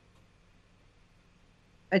to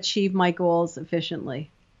achieve my goals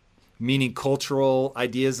efficiently? Meaning cultural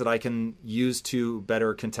ideas that I can use to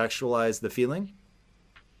better contextualize the feeling?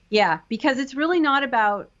 Yeah, because it's really not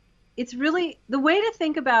about, it's really the way to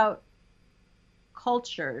think about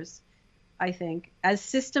cultures, I think, as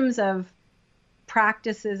systems of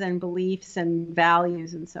practices and beliefs and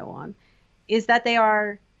values and so on, is that they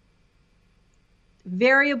are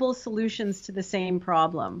variable solutions to the same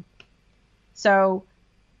problem. So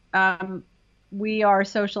we are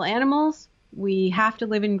social animals. We have to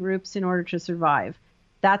live in groups in order to survive.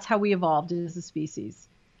 That's how we evolved as a species.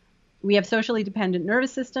 We have socially dependent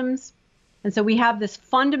nervous systems. And so we have this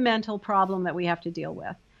fundamental problem that we have to deal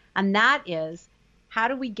with. And that is, how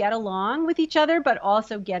do we get along with each other, but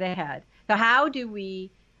also get ahead? So how do we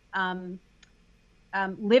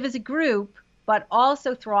live as a group, but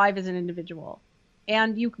also thrive as an individual?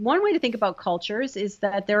 And one way to think about cultures is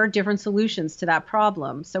that there are different solutions to that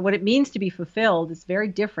problem. So what it means to be fulfilled is very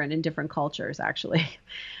different in different cultures, actually.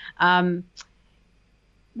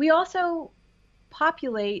 We also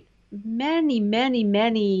populate many, many,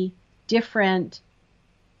 many different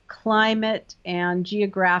climate and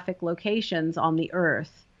geographic locations on the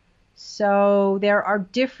Earth. So there are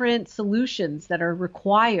different solutions that are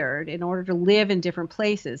required in order to live in different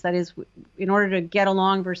places. That is, in order to get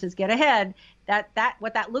along versus get ahead,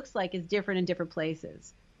 what that looks like is different in different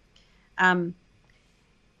places.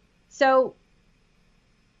 So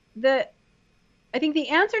I think the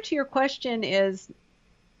answer to your question is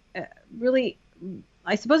really,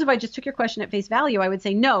 I suppose if I just took your question at face value, I would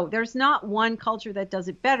say no, there's not one culture that does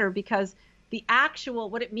it better, because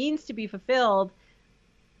what it means to be fulfilled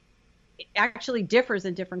actually differs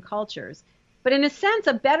in different cultures. But in a sense,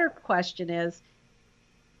 a better question is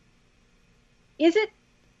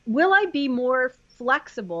will I be more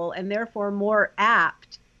flexible and therefore more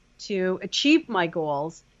apt to achieve my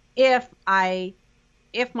goals if my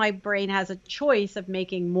brain has a choice of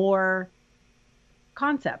making more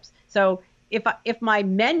concepts? So if my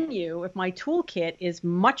menu, if my toolkit is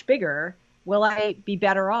much bigger, will I be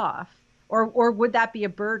better off? Or would that be a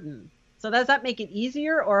burden? So does that make it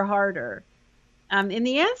easier or harder? And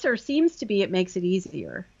the answer seems to be it makes it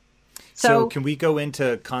easier. So can we go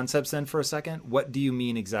into concepts then for a second? What do you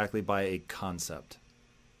mean exactly by a concept?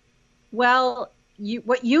 Well,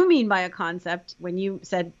 what you mean by a concept, when you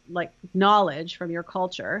said like knowledge from your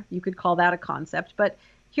culture, you could call that a concept. But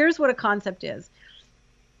here's what a concept is.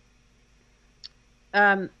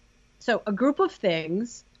 So a group of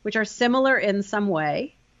things which are similar in some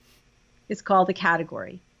way, is called a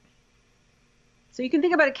category. So you can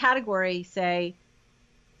think about a category, say,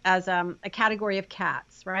 as a category of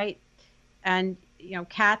cats, right? And,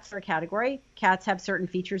 cats are a category. Cats have certain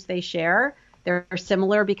features they share. They're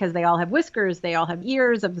similar because they all have whiskers. They all have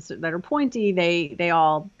ears that are pointy. They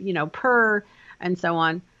all, purr and so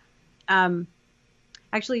on.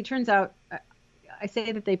 Actually, it turns out, I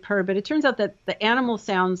say that they purr, but it turns out that the animal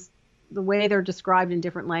sounds, the way they're described in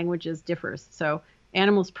different languages differs. So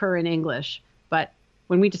animals purr in English, but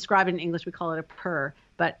when we describe it in English, we call it a purr.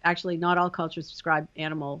 But actually, not all cultures describe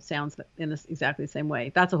animal sounds in this exactly the same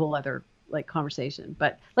way. That's a whole other conversation.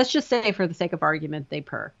 But let's just say, for the sake of argument, they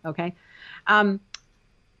purr. Okay. But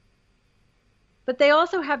they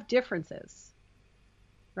also have differences,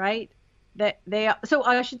 right? So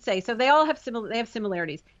I should say, so they all have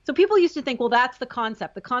similarities. So people used to think, well, that's the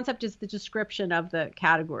concept. The concept is the description of the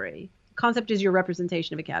category. Concept is your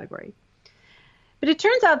representation of a category. But it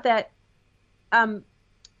turns out that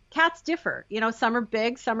cats differ. Some are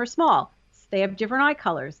big, some are small. They have different eye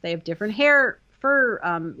colors. They have different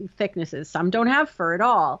fur thicknesses. Some don't have fur at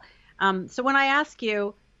all. So when I ask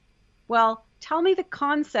you, well, tell me the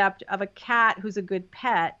concept of a cat who's a good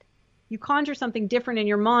pet, you conjure something different in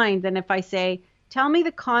your mind than if I say, tell me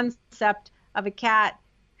the concept of a cat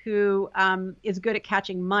who is good at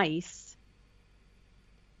catching mice,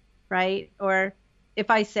 right? Or if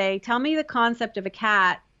I say, tell me the concept of a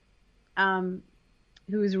cat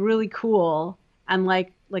who's really cool and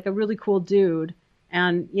like a really cool dude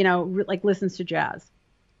and, listens to jazz.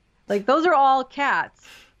 Those are all cats.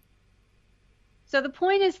 So the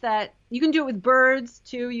point is that you can do it with birds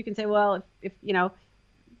too. You can say, well, if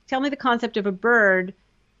tell me the concept of a bird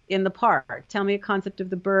in the park. Tell me a concept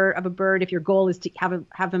of a bird if your goal is to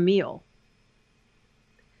have a meal.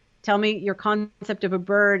 Tell me your concept of a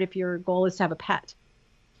bird if your goal is to have a pet.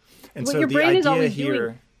 And what so your brain the idea is always here,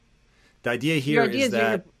 doing, the idea here is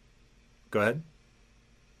that. Go ahead.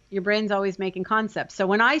 Your brain's always making concepts. So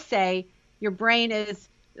when I say your brain is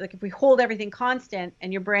if we hold everything constant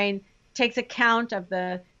and your brain takes account of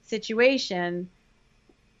the situation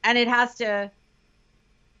and it has to.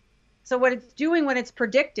 So what it's doing when it's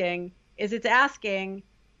predicting is it's asking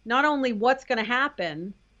not only what's going to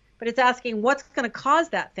happen, but it's asking what's going to cause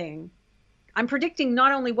that thing. I'm predicting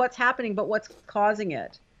not only what's happening, but what's causing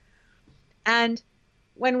it. And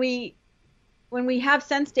when we have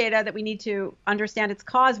sense data that we need to understand its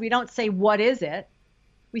cause, we don't say, what is it?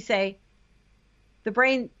 We say, the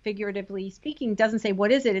brain, figuratively speaking, doesn't say,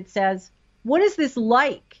 what is it? It says, what is this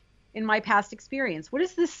like in my past experience? What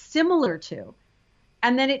is this similar to?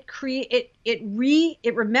 And then it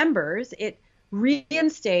remembers, it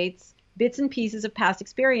reinstates bits and pieces of past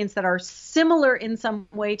experience that are similar in some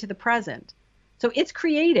way to the present. So it's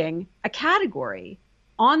creating a category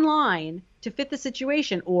online to fit the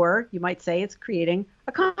situation, or you might say it's creating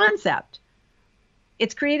a concept.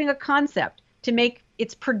 It's creating a concept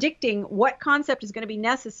it's predicting what concept is going to be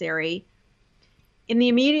necessary in the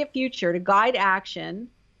immediate future to guide action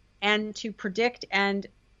and to predict and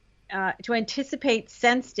to anticipate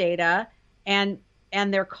sense data and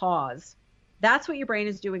their cause. That's what your brain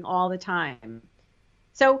is doing all the time.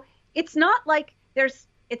 So it's not like there's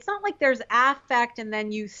affect and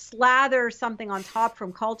then you slather something on top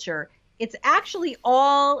from culture. It's actually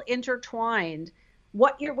all intertwined.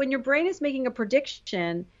 When your brain is making a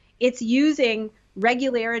prediction, it's using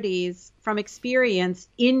regularities from experience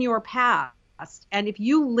in your past. And if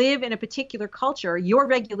you live in a particular culture, your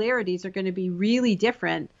regularities are going to be really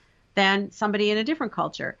different than somebody in a different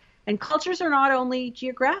culture. And cultures are not only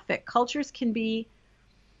geographic. Cultures can be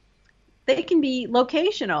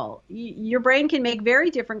locational. Your brain can make very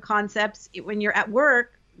different concepts when you're at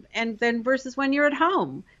work and then versus when you're at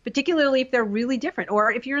home, particularly if they're really different,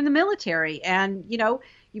 or if you're in the military and,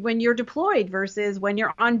 when you're deployed versus when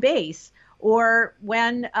you're on base, or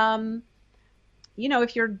when,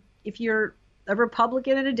 if you're a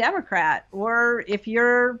Republican and a Democrat, or if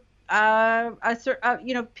you're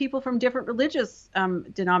people from different religious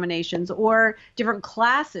denominations or different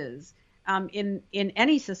classes in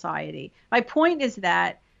any society. My point is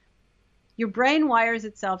that your brain wires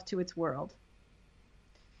itself to its world.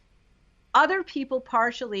 Other people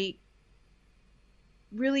partially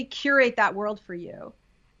really curate that world for you,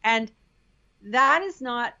 and it's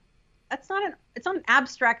not an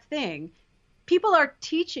abstract thing. People are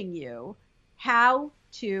teaching you how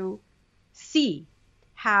to see,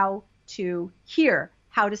 how to hear,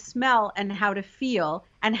 how to smell, and how to feel,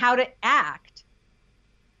 and how to act.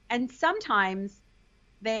 And sometimes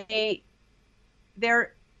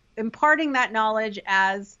they're imparting that knowledge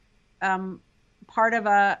as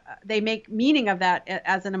they make meaning of that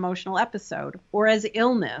as an emotional episode or as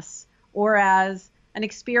illness or as an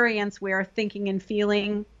experience where thinking and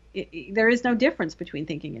feeling, there is no difference between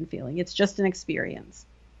thinking and feeling. It's just an experience.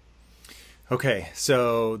 Okay,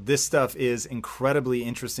 so this stuff is incredibly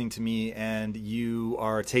interesting to me, and you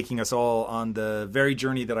are taking us all on the very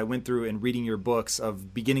journey that I went through in reading your books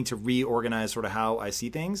of beginning to reorganize sort of how I see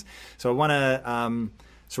things. So I want to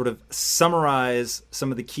sort of summarize some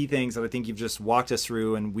of the key things that I think you've just walked us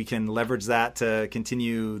through, and we can leverage that to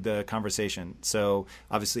continue the conversation. So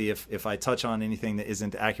obviously, if I touch on anything that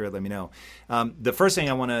isn't accurate, let me know. The first thing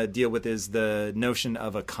I want to deal with is the notion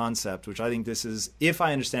of a concept, which I think this is, if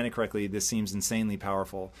I understand it correctly, this seems insanely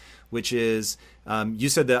powerful, which is you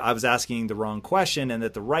said that I was asking the wrong question and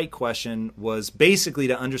that the right question was basically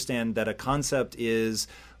to understand that a concept is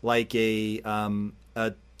like a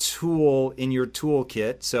tool in your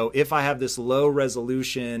toolkit. So if I have this low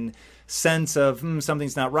resolution sense of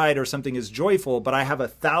something's not right or something is joyful, but I have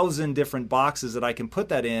 1,000 different boxes that I can put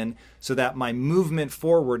that in so that my movement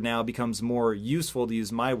forward now becomes more useful, to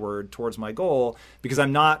use my word, towards my goal, because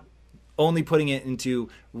I'm not only putting it into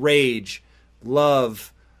rage,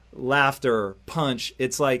 love, laughter, punch.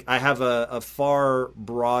 It's like I have a far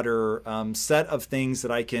broader set of things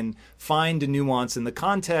that I can find a nuance in the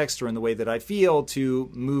context or in the way that I feel to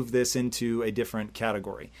move this into a different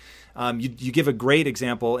category. You give a great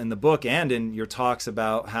example in the book and in your talks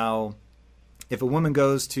about how if a woman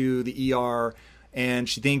goes to the ER and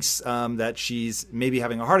she thinks that she's maybe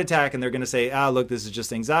having a heart attack, and they're going to say, look, this is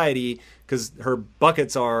just anxiety, because her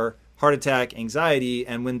buckets are heart attack, anxiety,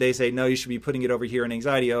 and when they say, no, you should be putting it over here in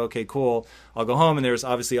anxiety, okay, cool, I'll go home. And there's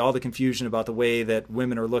obviously all the confusion about the way that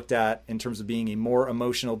women are looked at in terms of being a more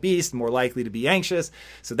emotional beast, more likely to be anxious.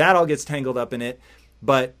 So that all gets tangled up in it.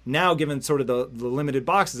 But now, given sort of the limited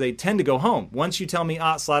boxes, they tend to go home. Once you tell me,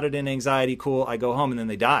 slot it in anxiety, cool, I go home, and then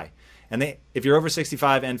they die. And if you're over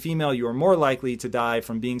 65 and female, you are more likely to die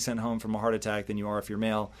from being sent home from a heart attack than you are if you're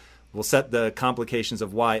male. We'll set the complications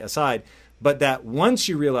of why aside. But that once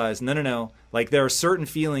you realize, no, like there are certain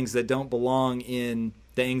feelings that don't belong in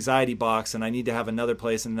the anxiety box, and I need to have another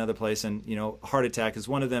place and another place, and heart attack is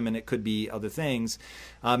one of them, and it could be other things.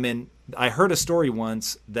 And I heard a story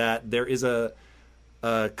once that there is a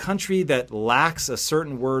country that lacks a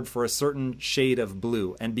certain word for a certain shade of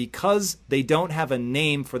blue, and because they don't have a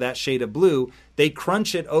name for that shade of blue, they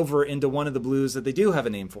crunch it over into one of the blues that they do have a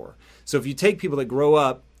name for. So if you take people that grow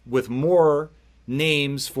up with more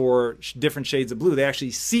names for different shades of blue, they actually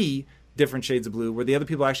see different shades of blue, where the other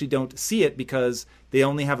people actually don't see it because they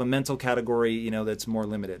only have a mental category, that's more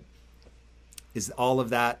limited. Is all of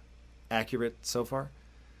that accurate so far?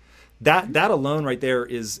 That alone right there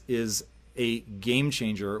is a game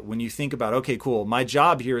changer when you think about, okay, cool, my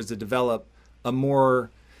job here is to develop a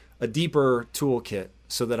deeper toolkit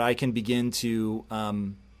so that I can begin to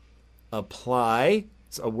apply.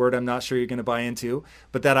 It's a word I'm not sure you're going to buy into,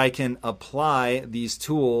 but that I can apply these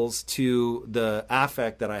tools to the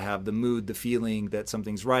affect that I have, the mood, the feeling that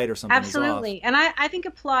something's right or something is off. Absolutely. And I think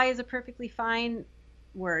apply is a perfectly fine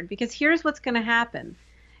word, because here's what's going to happen.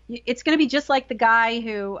 It's going to be just like the guy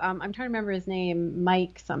who, I'm trying to remember his name,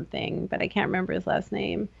 Mike something, but I can't remember his last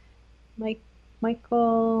name.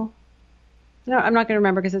 Michael. No, I'm not going to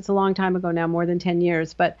remember because it's a long time ago now, more than 10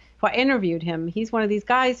 years. But I interviewed him. He's one of these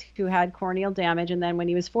guys who had corneal damage, and then when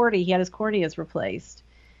he was 40, he had his corneas replaced.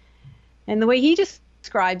 And the way he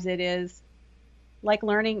describes it is like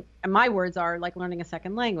learning, and my words are like learning a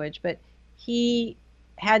second language, but he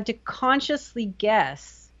had to consciously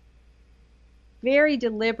guess, very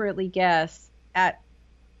deliberately guess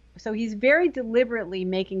so he's very deliberately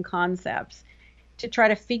making concepts to try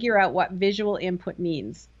to figure out what visual input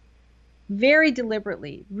means. Very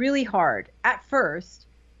deliberately, really hard at first,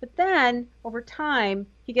 but then over time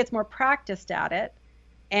he gets more practiced at it,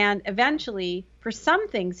 and eventually for some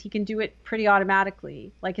things he can do it pretty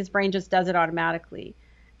automatically, like his brain just does it automatically.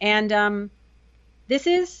 And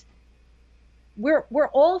we're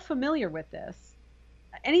all familiar with this.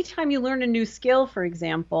 Anytime you learn a new skill, for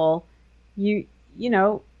example, or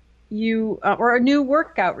a new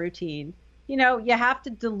workout routine, you have to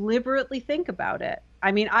deliberately think about it.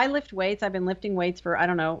 I mean, I lift weights. I've been lifting weights for,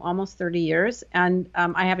 almost 30 years. And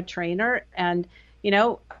I have a trainer, and,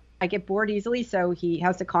 I get bored easily. So he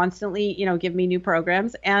has to constantly, give me new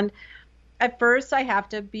programs. And at first I have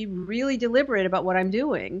to be really deliberate about what I'm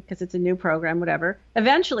doing because it's a new program, whatever.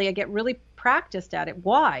 Eventually I get really practiced at it.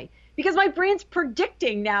 Why? Because my brain's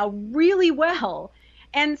predicting now really well.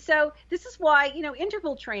 And so this is why,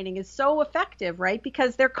 interval training is so effective, right?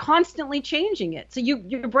 Because they're constantly changing it. So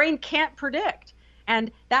your brain can't predict.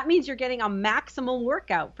 And that means you're getting a maximal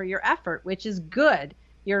workout for your effort, which is good.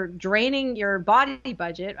 You're draining your body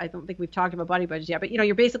budget. I don't think we've talked about body budget yet, but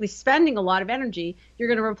you're basically spending a lot of energy. You're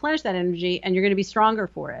going to replenish that energy and you're going to be stronger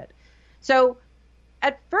for it. So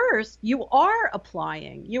at first you are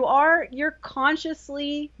applying, you're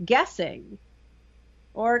consciously guessing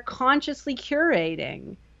or consciously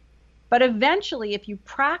curating. But eventually, if you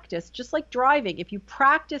practice, just like driving, if you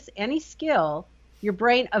practice any skill, your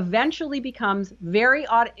brain eventually becomes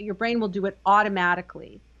your brain will do it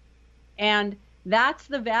automatically. And that's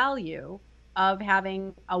the value of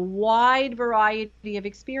having a wide variety of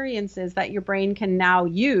experiences that your brain can now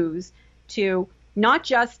use to not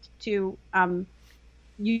just to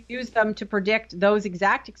use them to predict those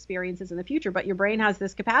exact experiences in the future, but your brain has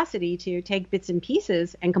this capacity to take bits and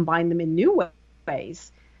pieces and combine them in new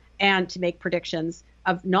ways and to make predictions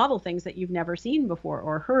of novel things that you've never seen before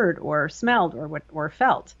or heard or smelled or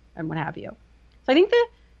felt and what have you. So I think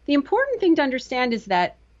the important thing to understand is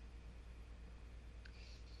that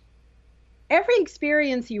every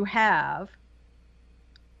experience you have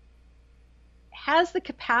has the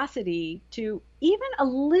capacity to even a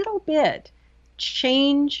little bit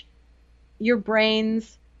change your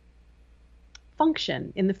brain's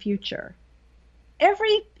function in the future.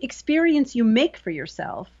 Every experience you make for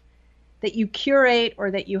yourself that you curate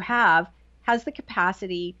or that you have has the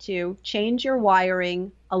capacity to change your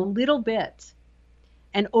wiring a little bit.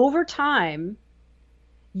 And over time,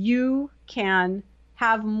 you can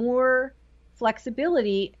have more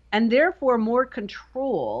flexibility and therefore more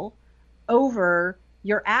control over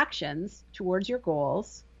your actions towards your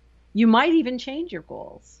goals. You might even change your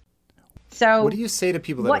goals. So what do you say to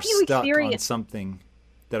people that are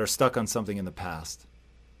stuck on something in the past?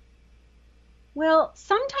 Well,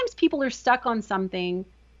 sometimes people are stuck on something.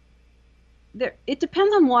 It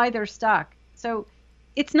depends on why they're stuck. So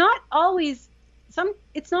it's not always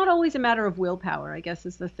a matter of willpower, I guess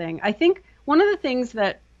is the thing. I think one of the things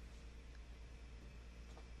that,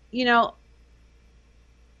 let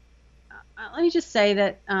me just say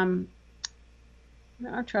that,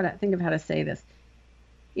 I'll try to think of how to say this.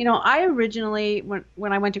 I originally,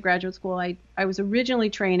 when I went to graduate school, I was originally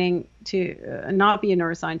training to not be a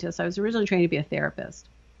neuroscientist. I was originally trained to be a therapist.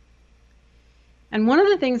 And one of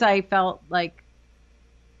the things I felt like,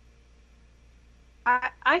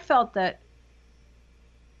 I felt that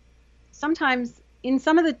sometimes in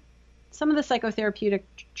some of the psychotherapeutic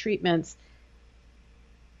treatments,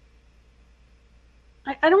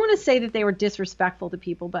 I don't want to say that they were disrespectful to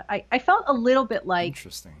people, but I felt a little bit like,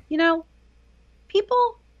 interesting.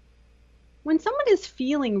 People, when someone is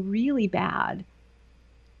feeling really bad,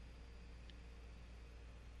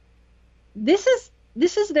 this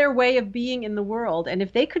is their way of being in the world. And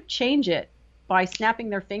if they could change it by snapping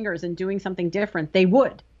their fingers and doing something different, they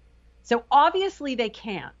would. So obviously they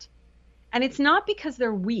can't. And it's not because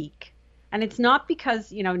they're weak. And it's not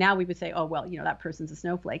because, now we would say, oh, well, that person's a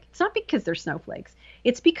snowflake. It's not because they're snowflakes.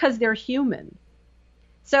 It's because they're human.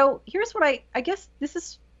 So here's what I guess this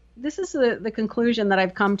is the conclusion that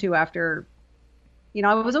I've come to after,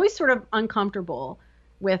 I was always sort of uncomfortable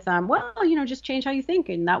with, just change how you think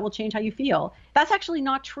and that will change how you feel. That's actually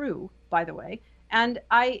not true, by the way. And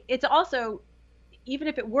it's also, even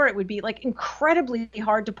if it were, it would be like incredibly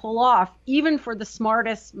hard to pull off, even for the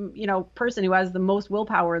smartest, person who has the most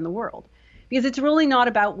willpower in the world, because it's really not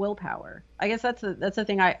about willpower. I guess that's the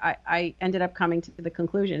thing I ended up coming to the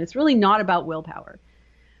conclusion. It's really not about willpower.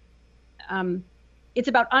 It's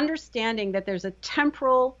about understanding that there's a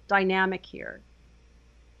temporal dynamic here.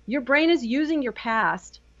 Your brain is using your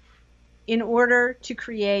past in order to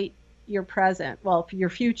create your present, your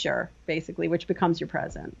future, basically, which becomes your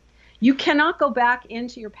present. You cannot go back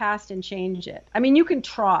into your past and change it. I mean, you can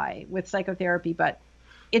try with psychotherapy, but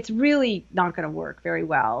it's really not going to work very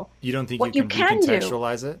well. You don't think you can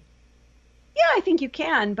recontextualize it? Yeah, I think you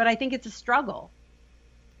can, but I think it's a struggle.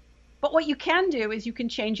 But what you can do is you can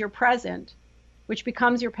change your present, which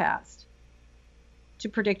becomes your past, to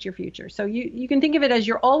predict your future. So you can think of it as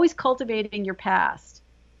you're always cultivating your past.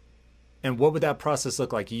 And what would that process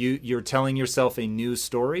look like? You're telling yourself a new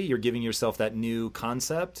story? You're giving yourself that new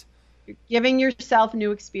concept? You're giving yourself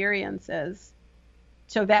new experiences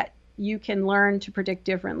so that you can learn to predict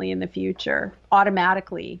differently in the future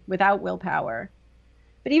automatically without willpower.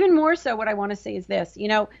 But even more so, what I want to say is this,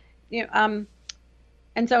 and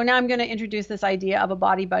so now I'm going to introduce this idea of a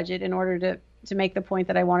body budget in order to make the point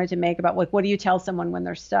that I wanted to make about what do you tell someone when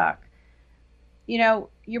they're stuck? Your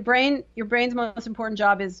brain's most important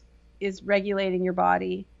job is regulating your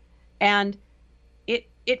body, and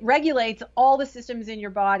it regulates all the systems in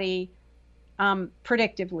your body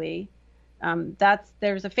predictively.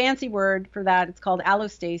 There's a fancy word for that. It's called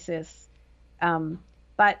allostasis.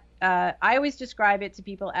 But I always describe it to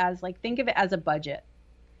people as like, think of it as a budget.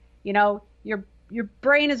 You know, your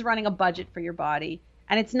brain is running a budget for your body,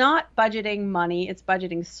 and it's not budgeting money. It's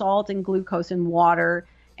budgeting salt and glucose and water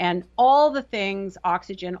and all the things,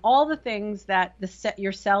 oxygen, all the things that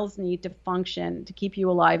your cells need to function to keep you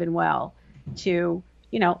alive and well, to,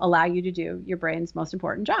 you know, allow you to do your brain's most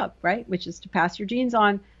important job, right? Which is to pass your genes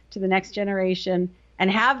on to the next generation and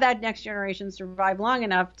have that next generation survive long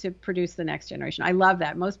enough to produce the next generation. I love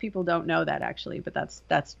that. Most people don't know that, actually, but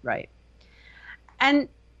that's right. And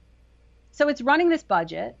so it's running this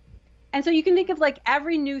budget. And so you can think of like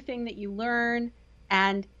every new thing that you learn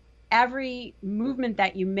and every movement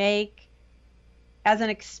that you make as an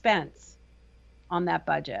expense on that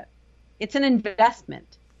budget. It's an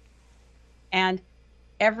investment. And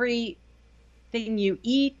everything you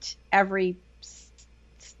eat, every,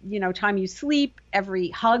 you know, time you sleep, every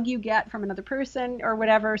hug you get from another person or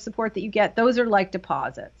whatever support that you get, those are like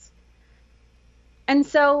deposits. And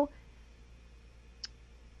so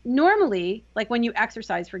normally, like when you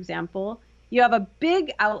exercise, for example, you have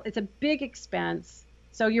it's a big expense.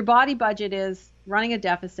 So your body budget is running a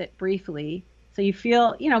deficit briefly. So you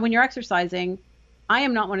feel, you know, when you're exercising, I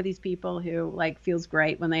am not one of these people who like feels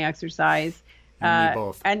great when they exercise. And me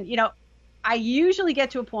both. And, you know, I usually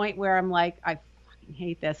get to a point where I'm like, I fucking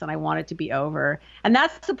hate this and I want it to be over. And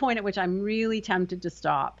that's the point at which I'm really tempted to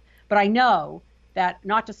stop. But I know that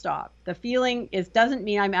not to stop. The feeling doesn't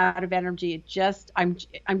mean I'm out of energy. It just, I'm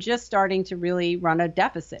just starting to really run a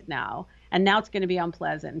deficit now. And now it's going to be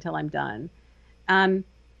unpleasant until I'm done. And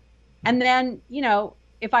then, you know,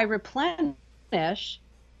 if I replenish,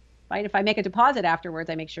 right, if I make a deposit afterwards,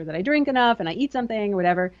 I make sure that I drink enough and I eat something or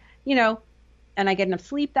whatever, you know, and I get enough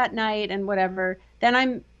sleep that night and whatever,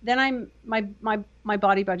 then my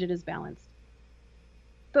body budget is balanced.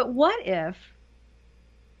 But what if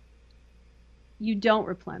you don't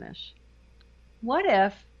replenish? What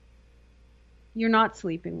if you're not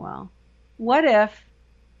sleeping well? What if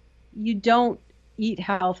you don't eat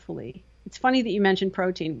healthfully? It's funny that you mentioned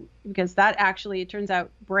protein, because that actually, it turns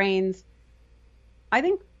out brains, I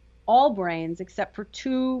think all brains except for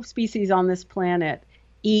 2 species on this planet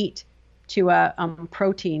eat to a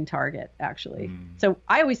protein target, actually. So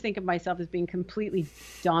I always think of myself as being completely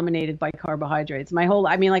dominated by carbohydrates.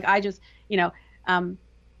 I just, you know, I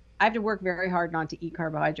have to work very hard not to eat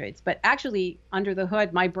carbohydrates. But actually, under the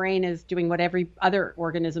hood, my brain is doing what every other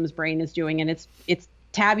organism's brain is doing, and it's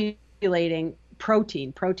tabulating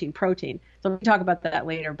protein. So we can talk about that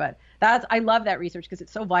later. But I love that research because it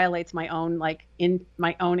so violates my own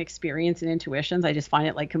experience and intuitions. I just find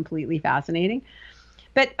it like completely fascinating.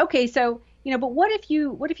 But okay, so, you know, but what if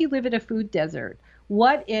you live in a food desert?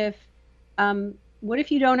 What if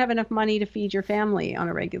you don't have enough money to feed your family on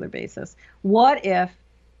a regular basis? What if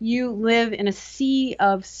you live in a sea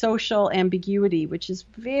of social ambiguity, which is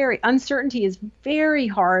uncertainty is very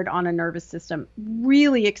hard on a nervous system,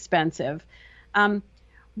 really expensive.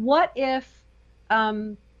 What if,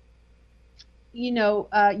 you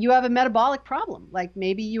have a metabolic problem? Like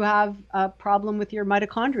maybe you have a problem with your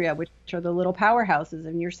mitochondria, which are the little powerhouses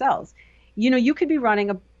in your cells. You know, you could be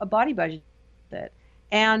running a body budget,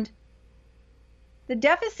 and the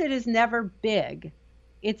deficit is never big.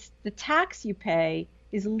 It's the tax you pay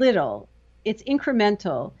is little. It's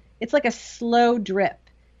incremental. It's like a slow drip,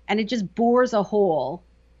 and it just bores a hole,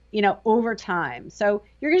 you know, over time. So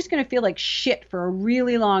you're just going to feel like shit for a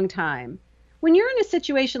really long time. When you're in a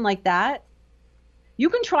situation like that, you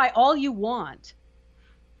can try all you want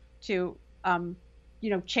to,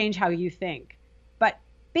 change how you think. But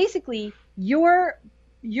basically, your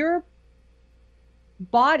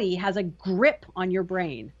body has a grip on your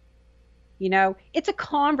brain. You know, it's a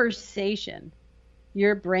conversation.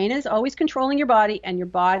 Your brain is always controlling your body, and your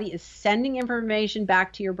body is sending information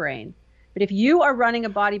back to your brain. But if you are running a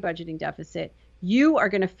body budgeting deficit, you are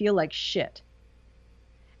going to feel like shit.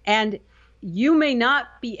 And you may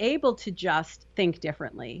not be able to just think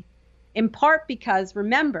differently, in part because,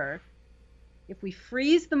 remember, if we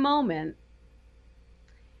freeze the moment,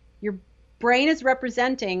 your brain is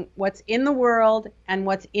representing what's in the world and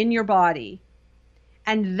what's in your body.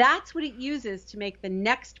 And that's what it uses to make the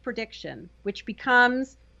next prediction, which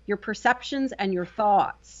becomes your perceptions and your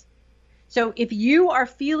thoughts. So if you are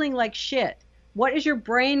feeling like shit, what is your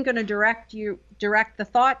brain going to direct the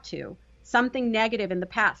thought to? Something negative in the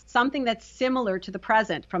past, something that's similar to the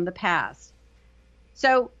present from the past.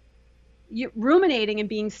 So ruminating and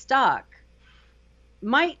being stuck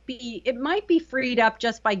might be freed up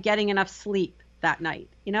just by getting enough sleep that night.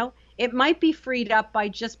 You know, it might be freed up by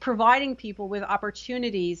just providing people with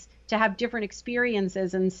opportunities to have different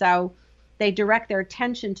experiences. And so they direct their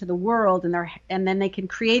attention to the world, and then they can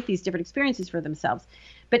create these different experiences for themselves.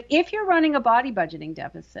 But if you're running a body budgeting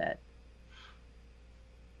deficit,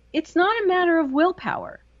 it's not a matter of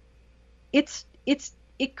willpower. It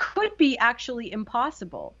could be actually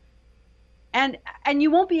impossible. And you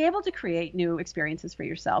won't be able to create new experiences for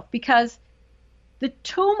yourself, because the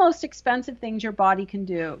two most expensive things your brain can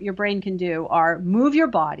do are move your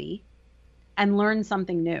body and learn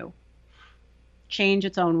something new. Change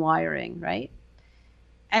its own wiring, right?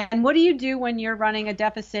 And what do you do when you're running a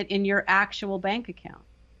deficit in your actual bank account?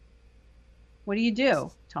 What do you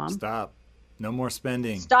do, Tom? Stop. No more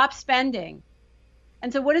spending. Stop spending.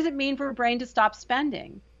 And so what does it mean for a brain to stop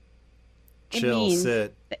spending? Chill,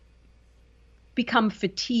 sit. Become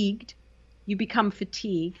fatigued. You become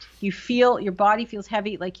fatigued. You feel your body feels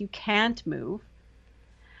heavy, like you can't move.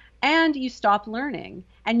 And you stop learning.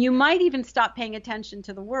 And you might even stop paying attention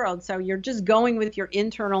to the world. So you're just going with your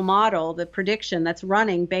internal model, the prediction that's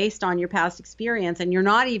running based on your past experience, and you're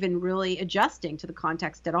not even really adjusting to the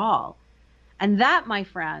context at all. And that, my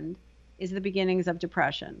friend, is the beginnings of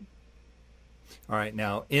depression. All right.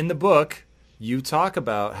 Now, in the book, you talk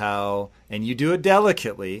about how, and you do it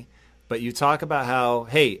delicately, but you talk about how,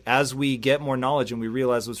 hey, as we get more knowledge and we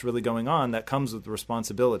realize what's really going on, that comes with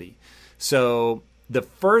responsibility. So the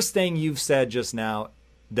first thing you've said just now,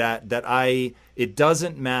 that it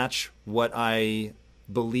doesn't match what I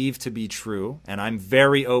believe to be true, and I'm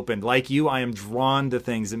very open. Like you, I am drawn to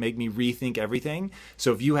things that make me rethink everything.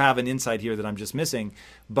 So if you have an insight here that I'm just missing,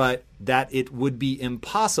 but that it would be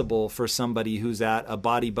impossible for somebody who's at a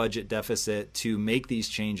body budget deficit to make these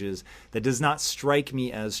changes, that does not strike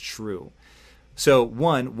me as true. So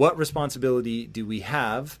one, what responsibility do we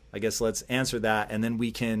have? I guess let's answer that, and then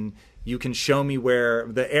you can show me where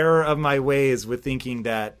the error of my ways with thinking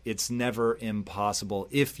that it's never impossible.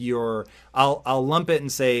 I'll lump it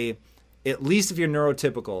and say, at least if you're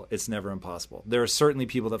neurotypical, it's never impossible. There are certainly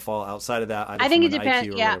people that fall outside of that. I think it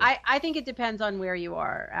depends. Yeah, I think it depends on where you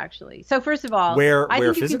are, actually. So first of all, where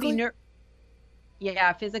think physically?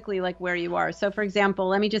 Physically, like where you are. So for example,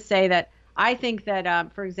 let me just say that I think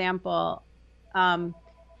that, for example,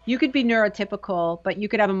 you could be neurotypical, but you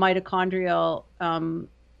could have a mitochondrial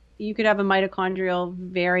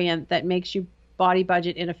variant that makes you body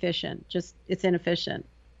budget inefficient. It's inefficient.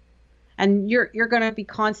 And you're going to be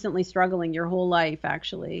constantly struggling your whole life,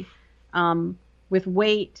 actually, with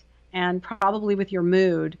weight and probably with your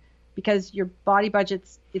mood, because your body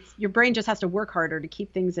budgets, your brain just has to work harder to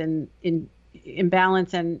keep things in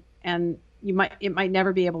balance, and it might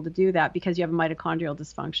never be able to do that because you have a mitochondrial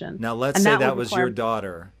dysfunction. Now let's say that was your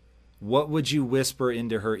daughter. What would you whisper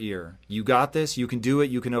into her ear? You got this, you can do it,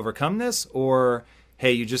 you can overcome this, or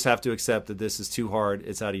hey, you just have to accept that this is too hard,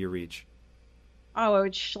 it's out of your reach? Oh, I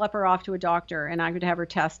would schlep her off to a doctor, and I would have her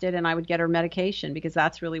tested, and I would get her medication, because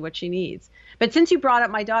that's really what she needs. But since you brought up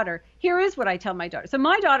my daughter, here is what I tell my daughter. So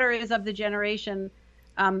my daughter is of the generation,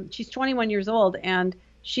 she's 21 years old, and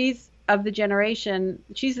she's of the generation,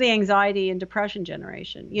 she's the anxiety and depression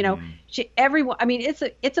generation.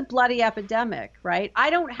 It's a bloody epidemic, right? I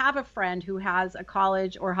don't have a friend who has a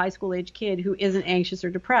college or high school age kid who isn't anxious or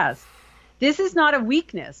depressed. This is not a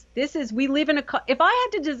weakness. We live in if I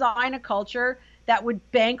had to design a culture that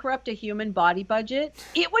would bankrupt a human body budget,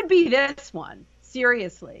 it would be this one.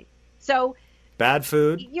 Seriously. So bad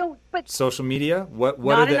food, but social media, what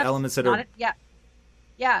are the elements that are?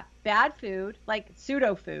 Yeah, bad food, like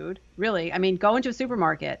pseudo food, really. I mean, go into a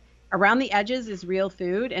supermarket. Around the edges is real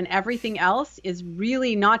food, and everything else is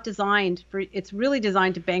really not designed it's really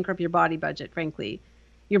designed to bankrupt your body budget, frankly.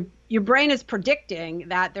 Your brain is predicting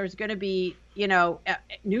that there's going to be,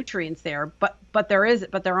 nutrients there, but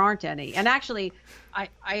there aren't any. And actually,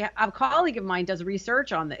 a colleague of mine does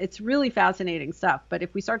research on that. It's really fascinating stuff. But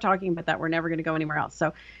if we start talking about that, we're never going to go anywhere else.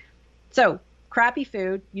 So crappy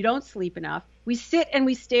food, you don't sleep enough. We sit and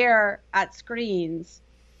we stare at screens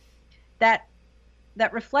that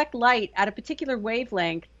reflect light at a particular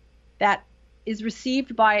wavelength that is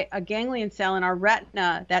received by a ganglion cell in our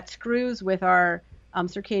retina that screws with our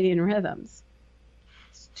circadian rhythms.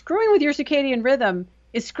 Screwing with your circadian rhythm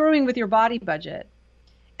is screwing with your body budget.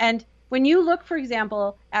 And when you look, for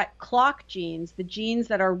example, at clock genes, the genes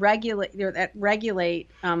that regulate your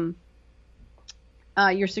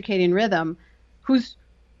circadian rhythm, whose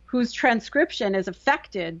transcription is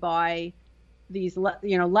affected by these,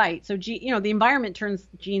 light. So, the environment turns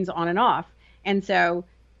genes on and off. And so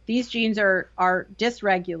these genes are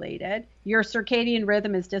dysregulated. Your circadian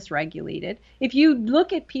rhythm is dysregulated. If you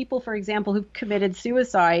look at people, for example, who've committed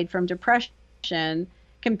suicide from depression,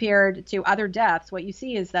 compared to other deaths, what you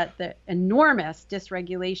see is that the enormous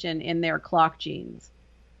dysregulation in their clock genes.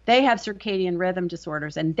 They have circadian rhythm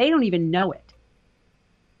disorders and they don't even know it.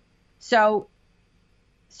 So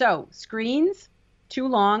screens, too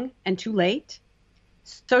long and too late.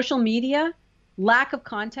 Social media, lack of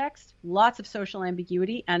context, lots of social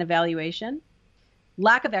ambiguity and evaluation.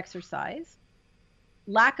 Lack of exercise,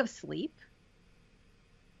 lack of sleep.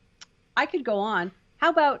 I could go on. How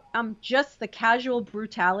about just the casual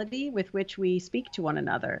brutality with which we speak to one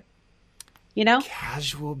another? You know?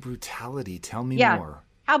 Casual brutality. Tell me more.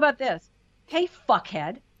 How about this? Hey,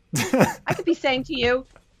 fuckhead. I could be saying to you,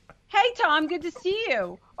 hey, Tom, good to see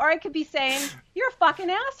you. Or I could be saying, you're a fucking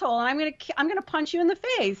asshole, and I'm gonna punch you in the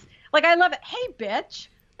face. Like, I love it. Hey, bitch.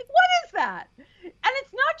 Like, what is that? And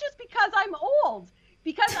it's not just because I'm old.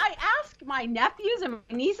 Because I ask my nephews and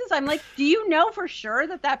my nieces, I'm like, do you know for sure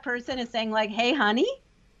that that person is saying like, hey, honey?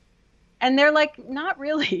 And they're like, not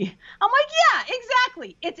really. I'm like, yeah,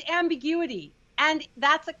 exactly. It's ambiguity. And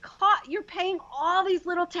that's you're paying all these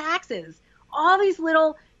little taxes, all these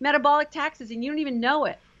little metabolic taxes, and you don't even know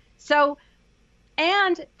it. So,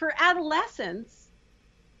 and for adolescents,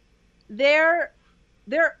 they're,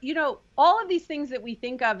 you know, all of these things that we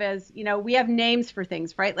think of as, you know, we have names for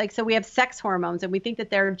things, right? Like, so we have sex hormones and we think that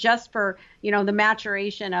they're just for, you know, the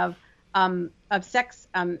maturation of sex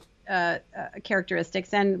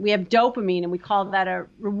characteristics. And we have dopamine and we call that a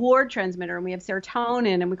reward transmitter, and we have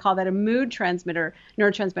serotonin and we call that a mood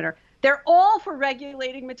neurotransmitter. They're all for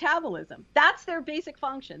regulating metabolism. That's their basic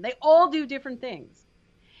function. They all do different things.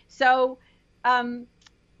 So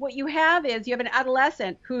what you have is you have an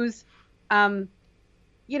adolescent who's,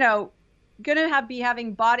 you know, going to be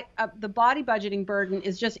having the body budgeting burden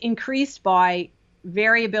is just increased by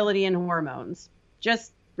variability in hormones,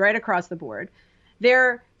 just right across the board.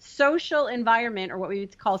 Their social environment, or what we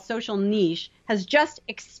would call social niche, has just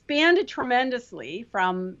expanded tremendously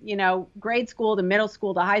from, you know, grade school to middle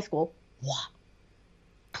school to high school.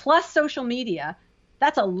 Plus social media.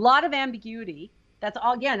 That's a lot of ambiguity. That's,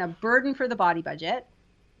 all, again, a burden for the body budget.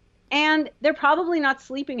 And they're probably not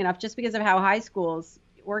sleeping enough just because of how high schools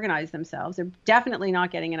organize themselves. They're definitely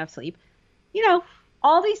not getting enough sleep. You know,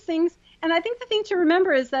 all these things. And I think the thing to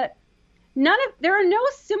remember is that there are no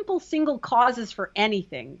simple single causes for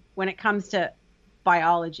anything when it comes to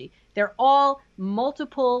biology. They're all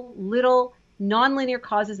multiple little nonlinear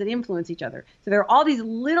causes that influence each other. So there are all these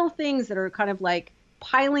little things that are kind of like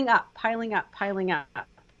piling up. And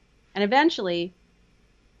eventually,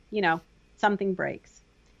 you know, something breaks.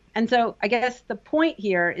 And so I guess the point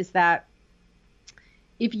here is that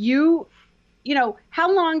if you know,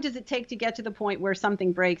 how long does it take to get to the point where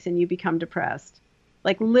something breaks and you become depressed?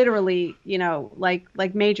 Like literally, you know, like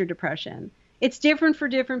major depression. It's different for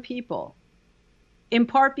different people. In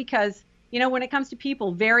part because, you know, when it comes to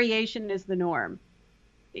people, variation is the norm.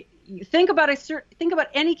 You think about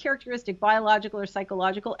any characteristic, biological or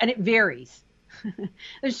psychological, and it varies.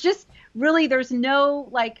 There's no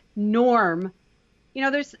like norm. You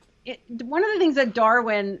know, one of the things that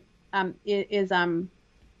Darwin is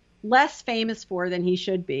less famous for than he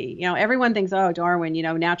should be. You know, everyone thinks, oh, Darwin, you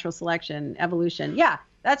know, natural selection, evolution. Yeah,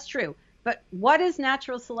 that's true. But what is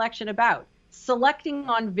natural selection about? Selecting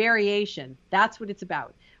on variation. That's what it's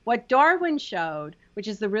about. What Darwin showed, which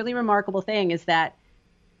is the really remarkable thing, is that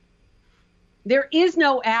there is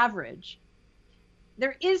no average.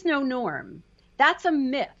 There is no norm. That's a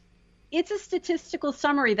myth. It's a statistical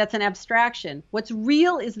summary that's an abstraction. What's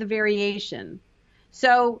real is the variation.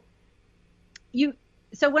 So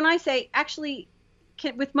when I say, actually,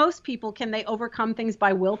 with most people, can they overcome things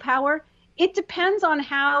by willpower? It depends on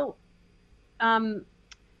how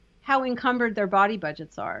encumbered their body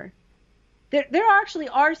budgets are. There actually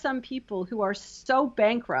are some people who are so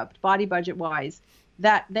bankrupt body budget wise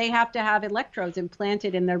that they have to have electrodes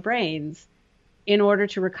implanted in their brains in order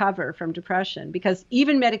to recover from depression, because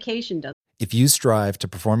even medication doesn't. If you strive to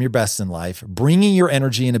perform your best in life, bringing your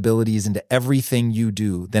energy and abilities into everything you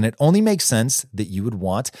do, then it only makes sense that you would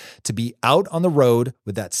want to be out on the road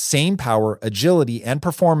with that same power, agility, and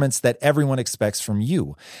performance that everyone expects from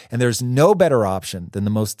you. And there's no better option than the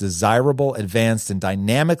most desirable, advanced, and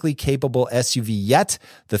dynamically capable SUV yet,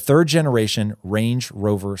 the third generation Range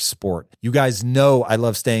Rover Sport. You guys know I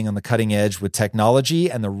love staying on the cutting edge with technology,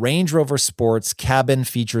 and the Range Rover Sport's cabin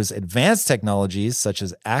features advanced technologies such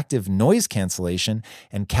as active noise cancellation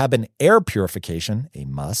and cabin air purification, a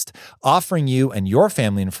must, offering you and your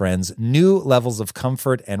family and friends new levels of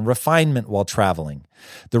comfort and refinement while traveling.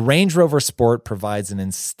 The Range Rover Sport provides an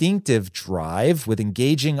instinctive drive with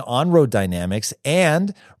engaging on-road dynamics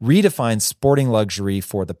and redefines sporting luxury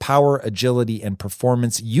for the power, agility, and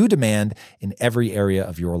performance you demand in every area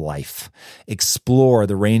of your life. Explore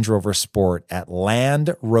the Range Rover Sport at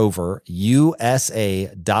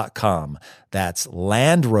LandRoverUSA.com. That's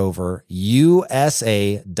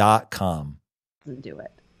LandRoverUSA.com. Do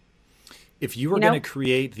it. If you were going to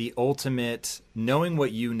create the ultimate, knowing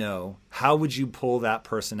what you know, how would you pull that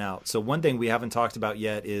person out? So one thing we haven't talked about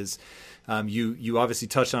yet is you obviously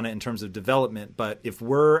touched on it in terms of development, but if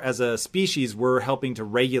we're, as a species, we're helping to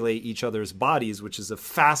regulate each other's bodies, which is a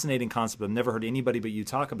fascinating concept. I've never heard anybody but you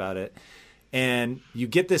talk about it. And you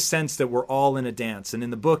get this sense that we're all in a dance. And in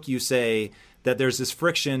the book, you say that there's this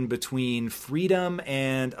friction between freedom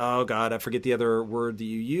and, oh God, I forget the other word that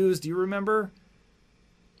you used. Do you remember?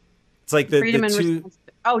 It's like the two.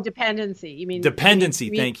 Dependency. You mean dependency?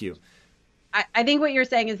 Thank you. I think what you're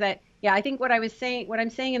saying is that, I think what I'm saying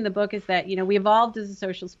in the book is that, we evolved as a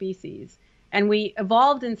social species, and we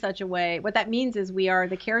evolved in such a way. What that means is we are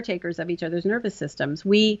the caretakers of each other's nervous systems.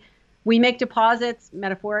 We make deposits,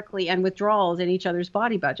 metaphorically, and withdrawals in each other's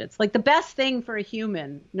body budgets. Like, the best thing for a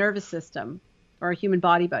human nervous system or a human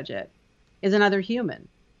body budget is another human.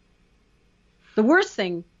 The worst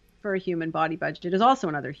thing for a human body budget is also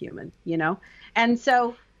another human, And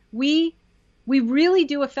so we really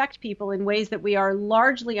do affect people in ways that we are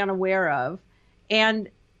largely unaware of. And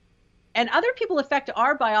other people affect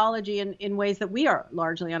our biology in ways that we are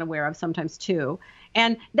largely unaware of sometimes too.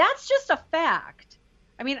 And that's just a fact.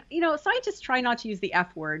 I mean, scientists try not to use the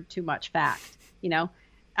F word too much, fact, but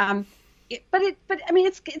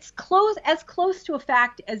it's close to a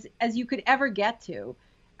fact as you could ever get to.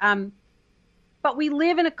 But we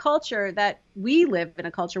live in a culture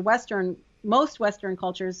most Western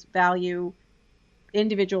cultures value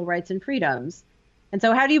individual rights and freedoms. And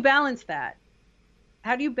so how do you balance that?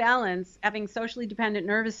 How do you balance having socially dependent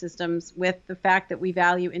nervous systems with the fact that we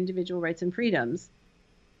value individual rights and freedoms?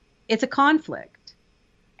 It's a conflict.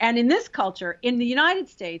 And in this culture, in the United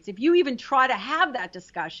States, if you even try to have that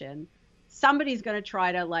discussion, somebody's going to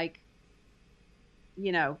try to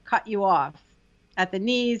cut you off at the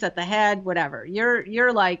knees, at the head, whatever. You're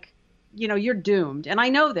you're doomed. And I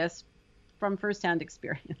know this from firsthand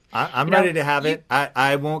experience. I'm ready to have it.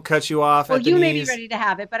 I won't cut you off at the knees. Well, you may be ready to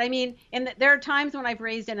have it, but I mean, there are times when I've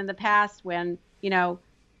raised it in the past when,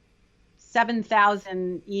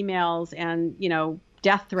 7,000 emails and,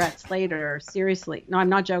 death threats later. Seriously. No, I'm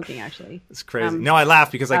not joking, actually. It's crazy. No, I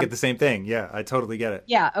laugh because I get the same thing. Yeah, I totally get it.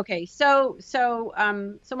 Yeah. Okay. So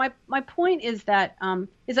my point is that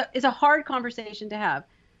is a hard conversation to have,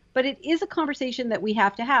 but it is a conversation that we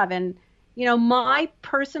have to have. And, my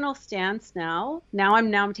personal stance now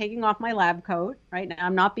I'm taking off my lab coat, right? Now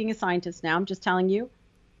I'm not being a scientist now. I'm just telling you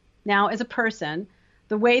now as a person,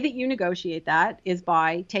 the way that you negotiate that is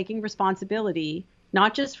by taking responsibility,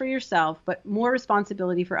 not just for yourself, but more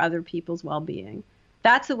responsibility for other people's well-being.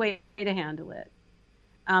 That's the way to handle it.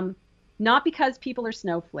 Not because people are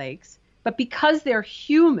snowflakes, but because they're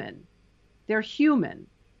human. They're human,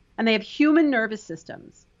 and they have human nervous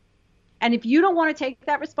systems. And if you don't want to take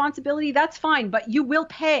that responsibility, that's fine, but you will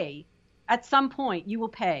pay. At some point, you will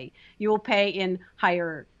pay. You will pay in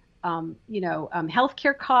higher,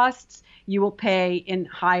 healthcare costs. You will pay in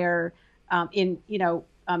higher,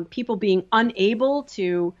 people being unable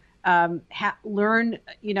to learn,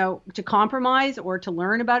 to compromise or to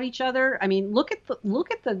learn about each other. I mean, look at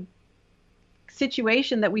the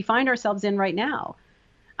situation that we find ourselves in right now.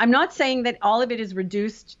 I'm not saying that all of it is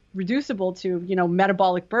reducible to,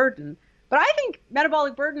 metabolic burden, but I think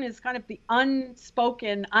metabolic burden is kind of the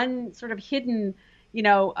unspoken, sort of hidden,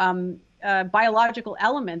 biological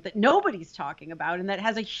element that nobody's talking about and that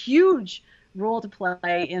has a huge role to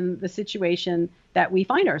play in the situation that we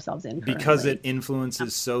find ourselves in currently. Because it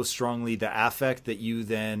influences so strongly the affect that you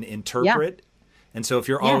then interpret. Yeah. And so if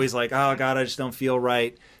you're always like, oh God, I just don't feel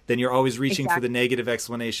right, then you're always reaching for the negative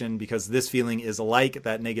explanation because this feeling is like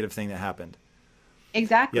that negative thing that happened.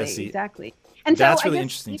 Exactly. Yeah, see, exactly. And that's really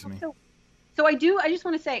interesting to me. So I just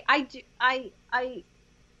want to say, I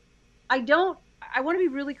want to be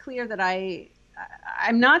really clear that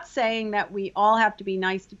I'm not saying that we all have to be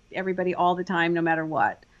nice to everybody all the time, no matter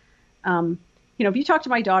what. If you talk to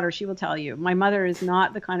my daughter, she will tell you, my mother is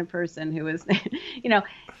not the kind of person who is,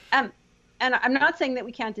 and I'm not saying that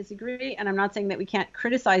we can't disagree, and I'm not saying that we can't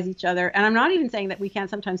criticize each other, and I'm not even saying that we can't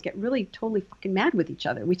sometimes get really totally fucking mad with each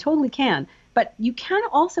other. We totally can. But you can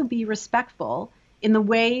also be respectful in the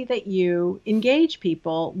way that you engage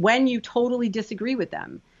people when you totally disagree with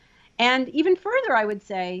them. And even further, I would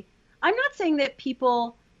say, I'm not saying that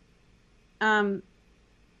people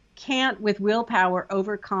can't with willpower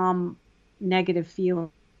overcome negative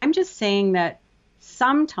feeling. I'm just saying that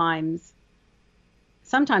sometimes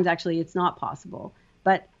actually it's not possible.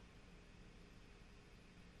 But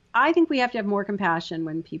I think we have to have more compassion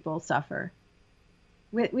when people suffer.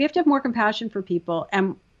 We have to have more compassion for people.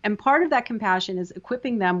 And part of that compassion is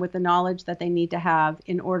equipping them with the knowledge that they need to have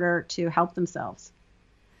in order to help themselves.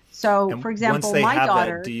 So, for example, my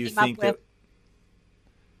daughter. That, do you think that?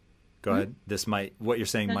 Go ahead. What you're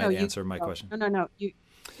saying might answer my question. No.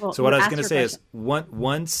 So what I was going to say is,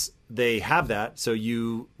 once they have that, so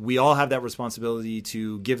we all have that responsibility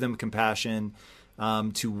to give them compassion,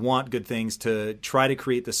 to want good things, to try to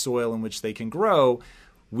create the soil in which they can grow.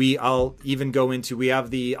 I'll even go into, we have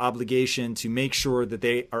the obligation to make sure that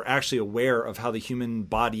they are actually aware of how the human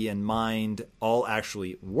body and mind all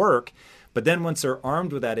actually work. But then once they're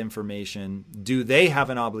armed with that information, do they have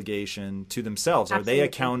an obligation to themselves? Absolutely. Are they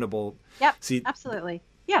accountable? Yep. Absolutely.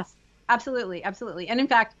 Yes, absolutely. And in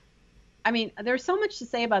fact, I mean, there's so much to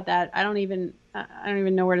say about that. I don't even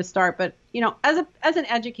know where to start. But, as an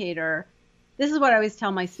educator, this is what I always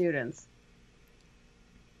tell my students.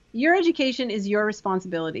 Your education is your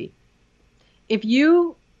responsibility. It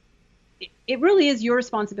really is your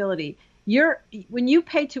responsibility. When you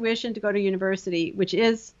pay tuition to go to university, which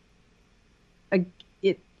is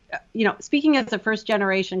speaking as a first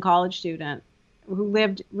generation college student who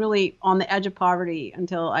lived really on the edge of poverty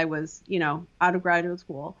until I was, out of graduate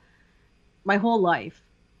school, my whole life,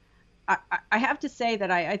 I have to say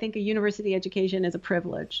that I think a university education is a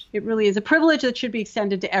privilege. It really is a privilege that should be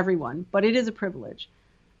extended to everyone, but it is a privilege.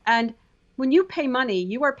 And when you pay money,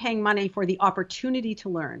 you are paying money for the opportunity to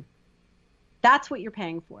learn. That's what you're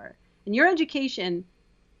paying for. And your education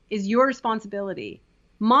is your responsibility.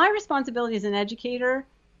 My responsibility as an educator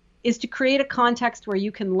is to create a context where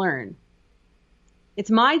you can learn. It's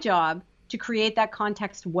my job to create that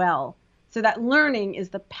context well, so that learning is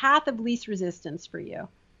the path of least resistance for you.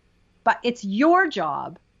 But it's your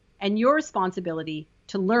job and your responsibility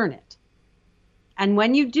to learn it. And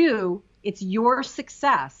when you do, it's your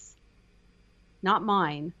success, not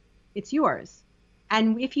mine. It's yours.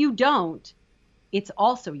 And if you don't, it's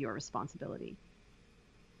also your responsibility.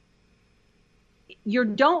 You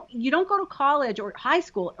don't go to college or high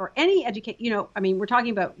school or any education. We're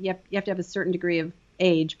talking about you have to have a certain degree of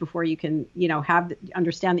age before you can,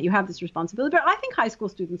 understand that you have this responsibility. But I think high school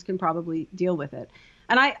students can probably deal with it.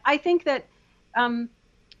 And I think that,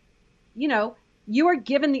 you are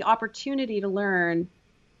given the opportunity to learn,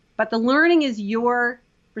 but the learning is your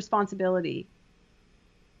responsibility.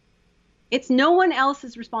 It's no one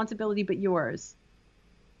else's responsibility but yours.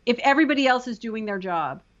 If everybody else is doing their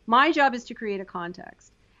job, my job is to create a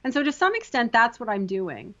context. And so to some extent, that's what I'm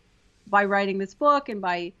doing by writing this book and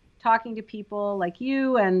by talking to people like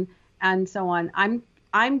you and so on.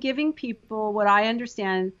 I'm giving people what I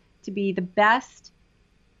understand to be the best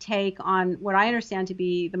take on what I understand to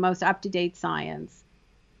be the most up-to-date science.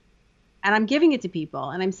 And I'm giving it to people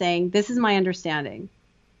and I'm saying, this is my understanding.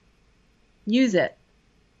 Use it.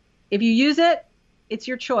 If you use it, it's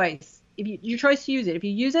your choice. Your choice to use it. If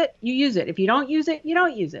you use it, you use it. If you don't use it, you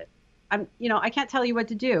don't use it. I can't tell you what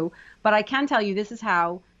to do, but I can tell you this is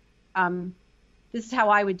how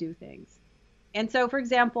I would do things. And so, for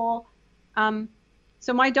example,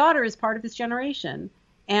 so my daughter is part of this generation,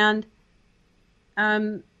 and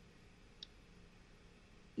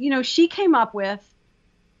she came up with,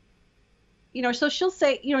 so she'll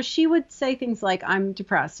say, she would say things like, I'm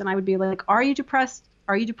depressed, and I would be like, are you depressed?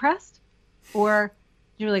 Are you depressed? Or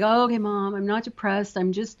you're like, oh, okay, Mom, I'm not depressed.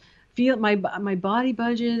 I'm just feel my body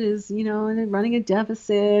budget is, running a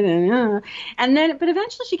deficit, and then, but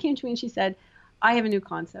eventually she came to me and she said, I have a new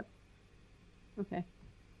concept. Okay.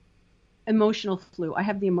 Emotional flu. I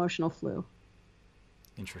have the emotional flu.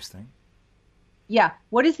 Interesting. Yeah.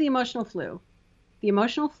 What is the emotional flu? The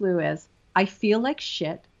emotional flu is I feel like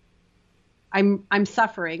shit. I'm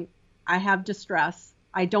suffering. I have distress.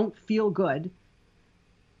 I don't feel good.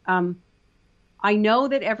 I know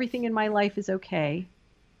that everything in my life is okay,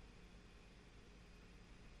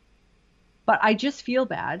 but I just feel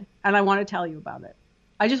bad, and I want to tell you about it.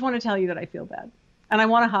 I just want to tell you that I feel bad, and I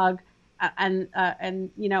want to hug,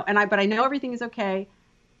 but I know everything is okay,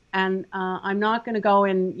 and I'm not going to go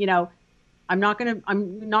and I'm not going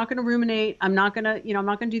to ruminate. I'm not going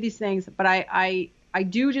to do these things, but I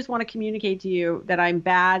do just want to communicate to you that I'm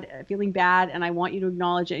bad, feeling bad, and I want you to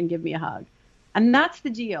acknowledge it and give me a hug. And that's the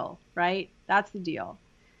deal, right? That's the deal.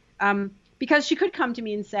 Because she could come to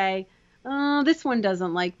me and say, oh, this one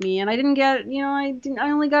doesn't like me, and I didn't get,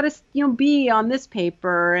 I only got a, B on this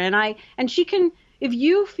paper, and she can, if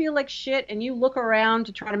you feel like shit and you look around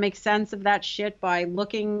to try to make sense of that shit by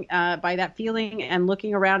looking, by that feeling and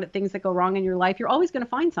looking around at things that go wrong in your life, you're always going to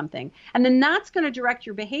find something. And then that's going to direct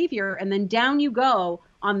your behavior. And then down you go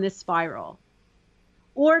on this spiral.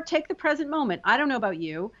 Or take the present moment. I don't know about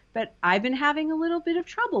you, but I've been having a little bit of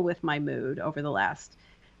trouble with my mood over the last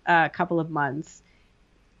couple of months.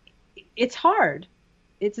 It's hard.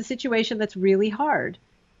 It's a situation that's really hard.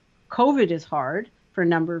 COVID is hard for a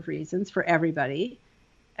number of reasons for everybody.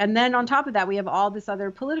 And then on top of that, we have all this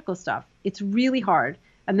other political stuff. It's really hard.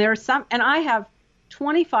 And there are some, and I have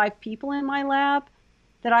 25 people in my lab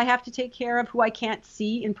that I have to take care of who I can't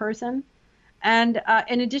see in person. And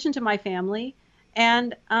in addition to my family,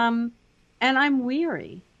 and I'm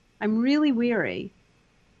weary. I'm really weary.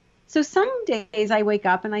 So some days I wake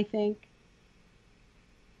up and I think,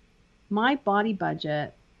 my body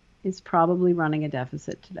budget is probably running a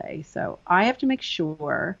deficit today. So I have to make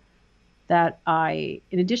sure that I,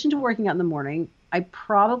 in addition to working out in the morning, I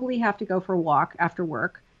probably have to go for a walk after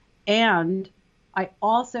work. And I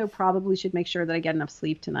also probably should make sure that I get enough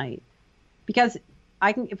sleep tonight. Because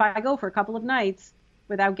if I go for a couple of nights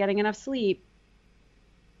without getting enough sleep,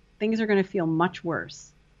 things are going to feel much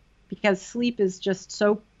worse. Because sleep is just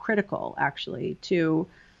so critical, actually, to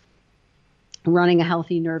running a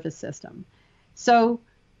healthy nervous system. So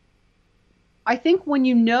I think when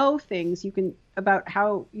you know things about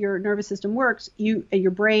how your nervous system works,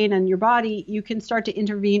 your brain and your body, you can start to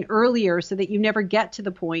intervene earlier so that you never get to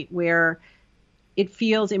the point where it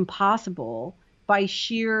feels impossible by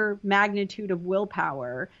sheer magnitude of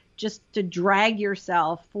willpower just to drag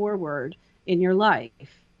yourself forward in your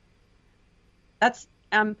life. That's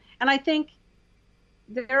and I think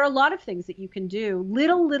there are a lot of things that you can do,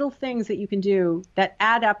 little things that you can do that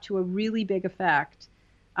add up to a really big effect,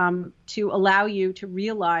 to allow you to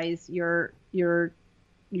realize your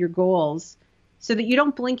goals, so that you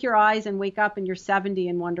don't blink your eyes and wake up and you're 70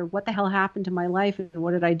 and wonder, what the hell happened to my life and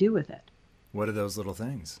what did I do with it? What are those little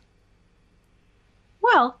things?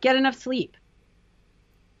 Well, get enough sleep,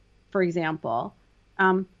 for example.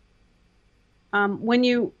 When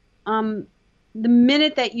you the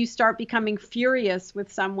minute that you start becoming furious with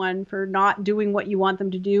someone for not doing what you want them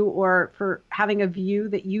to do, or for having a view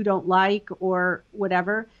that you don't like, or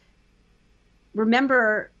whatever,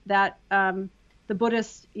 remember that the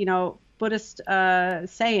Buddhist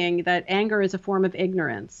saying that anger is a form of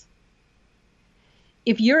ignorance.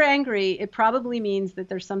 If you're angry, it probably means that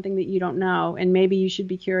there's something that you don't know, and maybe you should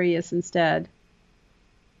be curious instead.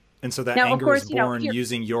 And so that now, anger is born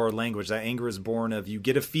using your language. That anger is born of, you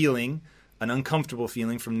get a feeling, an uncomfortable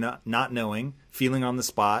feeling from not knowing, feeling on the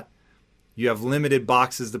spot. You have limited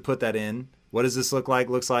boxes to put that in. What does this look like?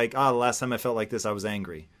 Looks like, the last time I felt like this, I was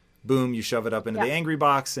angry. Boom, you shove it up into the angry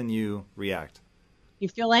box and you react. You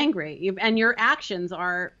feel angry. And your actions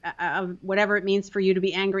are whatever it means for you to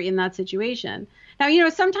be angry in that situation. Now,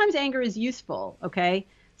 sometimes anger is useful, okay?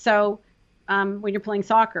 So when you're playing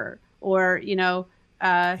soccer, or,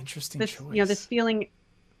 interesting choice. This feeling,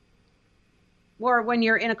 or when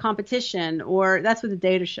you're in a competition, or that's what the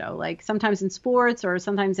data show, like sometimes in sports, or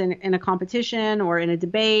sometimes in a competition, or in a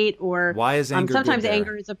debate, or why is anger sometimes good there?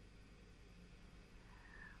 Anger is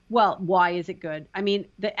why is it good? I mean,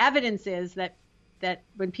 the evidence is that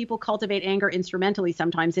when people cultivate anger instrumentally,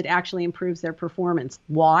 sometimes it actually improves their performance.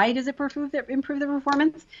 Why does it improve their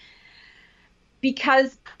performance?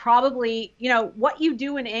 Because probably, what you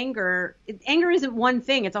do in anger isn't one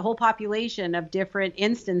thing. It's a whole population of different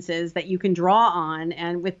instances that you can draw on,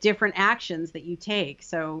 and with different actions that you take.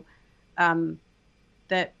 So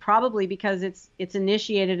that probably because it's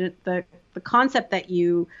initiated, the concept that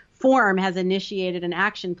you form has initiated an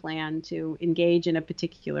action plan to engage in a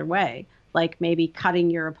particular way, like maybe cutting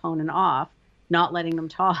your opponent off, not letting them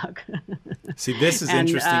talk. See, this is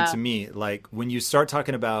interesting to me. Like when you start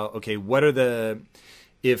talking about, okay, what are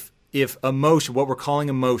if emotion, what we're calling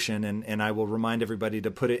emotion, and I will remind everybody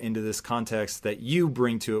to put it into this context that you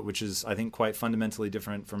bring to it, which is, I think, quite fundamentally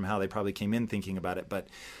different from how they probably came in thinking about it. But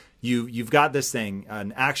you've got this thing,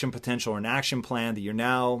 an action potential or an action plan that you're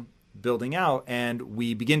now building out, and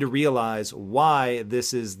we begin to realize why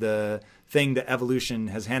this is the thing that evolution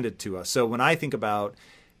has handed to us. So when I think about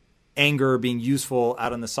anger being useful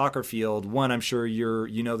out on the soccer field, one, I'm sure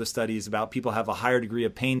the studies about people have a higher degree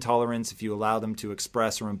of pain tolerance if you allow them to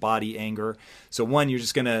express or embody anger. So one, you're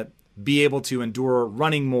just going to be able to endure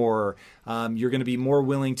running more. You're going to be more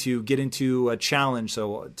willing to get into a challenge.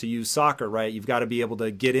 So to use soccer, right, you've got to be able to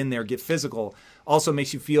get in there, get physical. Also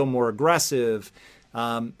makes you feel more aggressive.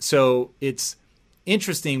 So it's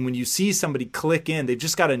interesting when you see somebody click in, they've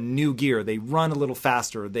just got a new gear. They run a little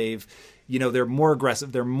faster. They've they're more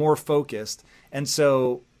aggressive, they're more focused. And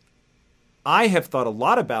so I have thought a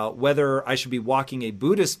lot about whether I should be walking a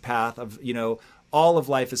Buddhist path of, all of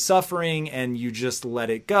life is suffering and you just let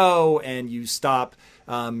it go and you stop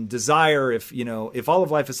desire. If all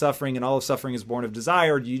of life is suffering and all of suffering is born of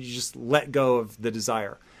desire, you just let go of the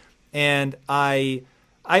desire. And I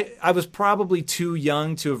was probably too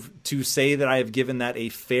young to say that I have given that a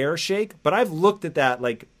fair shake, but I've looked at that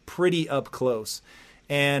like pretty up close.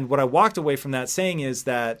 And what I walked away from that saying is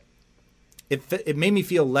that it made me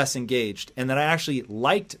feel less engaged, and that I actually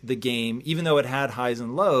liked the game, even though it had highs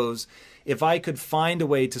and lows, if I could find a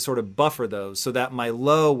way to sort of buffer those so that my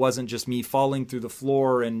low wasn't just me falling through the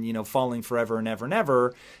floor and, falling forever and ever and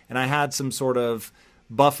ever. And I had some sort of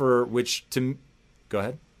buffer, go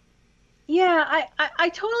ahead. Yeah, I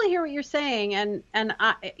totally hear what you're saying. And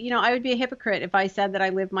I would be a hypocrite if I said that I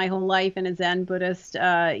lived my whole life in a Zen Buddhist,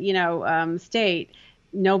 state.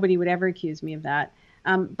 Nobody would ever accuse me of that.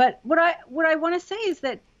 But what I want to say is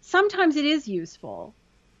that sometimes it is useful,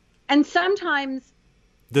 and sometimes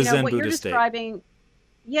the Zen what Buddhist you're describing, state.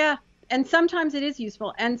 Yeah, and sometimes it is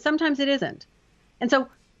useful, and sometimes it isn't. And so,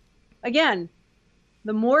 again,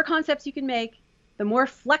 the more concepts you can make, the more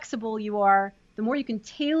flexible you are, the more you can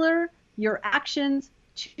tailor your actions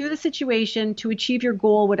to the situation to achieve your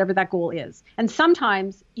goal, whatever that goal is. And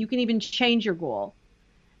sometimes you can even change your goal.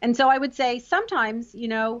 And so I would say sometimes, you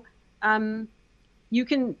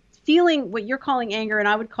can feeling what you're calling anger, and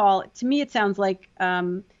I would call it, to me, it sounds like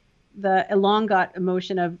the Ilongot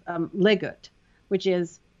emotion of Ligut, which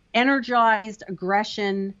is energized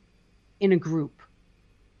aggression in a group.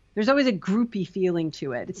 There's always a groupy feeling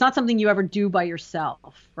to it. It's not something you ever do by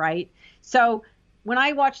yourself, right? So when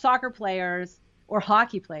I watch soccer players or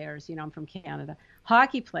hockey players, I'm from Canada,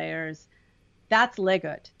 hockey players, that's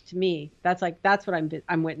Ligut to me. That's what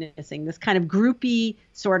I'm witnessing. This kind of groupy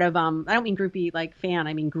sort of, I don't mean groupie like fan,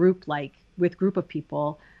 I mean group like with group of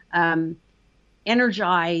people,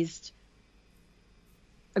 energized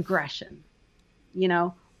aggression,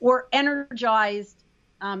 or energized,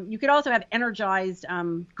 you could also have energized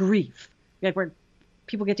grief, like where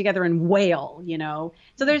people get together and wail,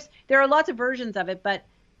 So there are lots of versions of it, but,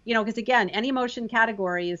 because again, any emotion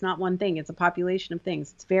category is not one thing. It's a population of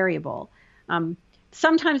things. It's variable.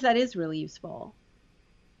 Sometimes that is really useful.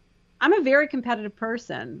 I'm a very competitive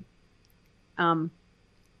person. I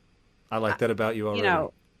like that about you already.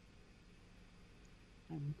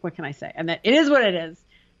 What can I say? And that it is what it is.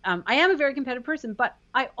 I am a very competitive person, but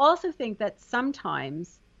I also think that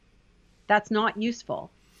sometimes that's not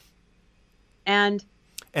useful. And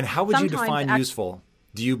how would you define useful?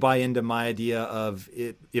 Do you buy into my idea of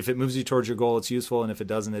it, if it moves you towards your goal, it's useful, and if it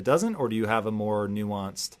doesn't, it doesn't? Or do you have a more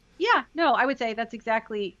nuanced? Yeah, no, I would say that's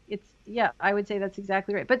exactly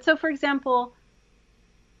right. But so, for example,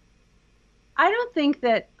 I don't think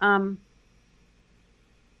that, I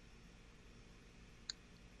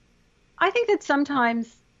think that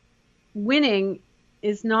sometimes winning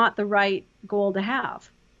is not the right goal to have.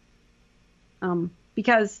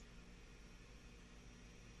 Because,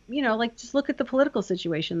 just look at the political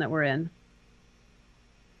situation that we're in.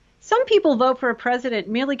 Some people vote for a president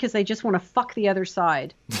merely because they just want to fuck the other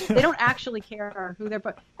side. They don't actually care who they're.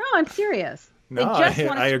 No, I'm serious. No,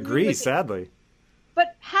 I agree. Sadly.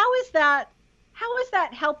 But how is that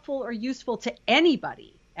helpful or useful to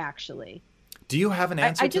anybody? Actually. Do you have an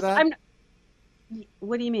answer to that?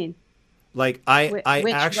 What do you mean? Like I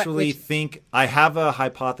actually think I have a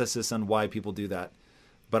hypothesis on why people do that,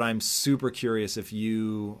 but I'm super curious if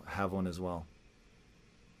you have one as well.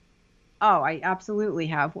 Oh, I absolutely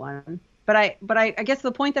have one. But I guess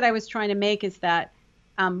the point that I was trying to make is that,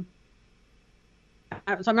 so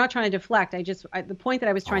I'm not trying to deflect. The point that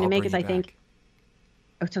I was trying to make is, I think,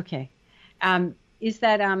 oh, it's okay. Is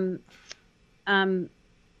that,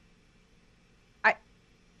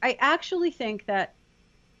 I actually think that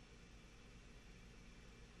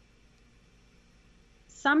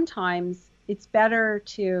sometimes it's better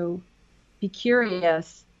to be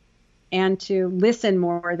curious and to listen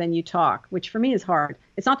more than you talk, which for me is hard.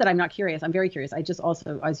 It's not that I'm not curious. I'm very curious. I just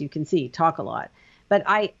also, as you can see, talk a lot. But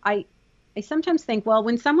I sometimes think, well,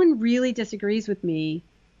 when someone really disagrees with me,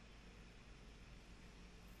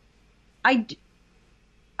 I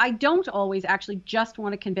don't always actually just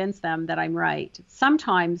want to convince them that I'm right.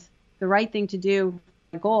 Sometimes the right thing to do,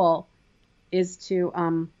 my goal, is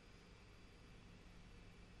to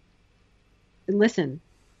listen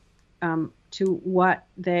to what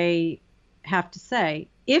they have to say,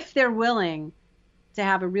 if they're willing to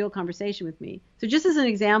have a real conversation with me. So just as an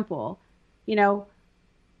example,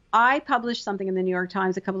 I published something in the New York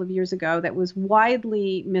Times a couple of years ago that was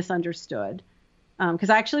widely misunderstood. because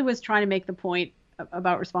I actually was trying to make the point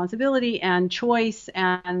about responsibility and choice,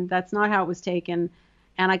 and that's not how it was taken.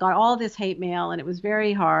 And I got all this hate mail, and it was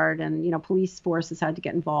very hard. And police forces had to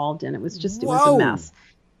get involved, and it was just it was a mess.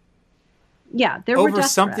 Yeah, there were over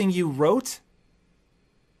something threats. You wrote.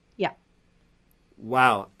 Yeah.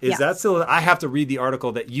 Wow. Is that still? I have to read the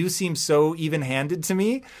article. That you seem so even-handed to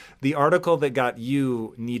me. The article that got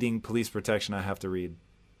you needing police protection, I have to read.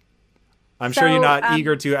 I'm sure you're not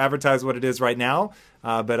eager to advertise what it is right now,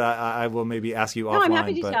 but I will maybe ask you offline. No, I'm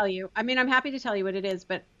happy to tell you. I mean, I'm happy to tell you what it is,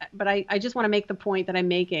 but I just want to make the point that I'm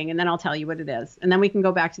making, and then I'll tell you what it is, and then we can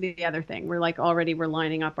go back to the other thing. We're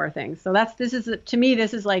lining up our things. So this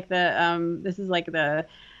is like the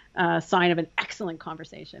sign of an excellent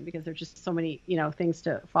conversation, because there's just so many things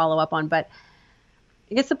to follow up on. But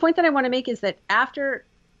I guess the point that I want to make is that after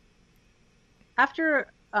I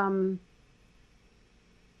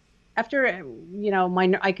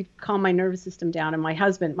could calm my nervous system down, and my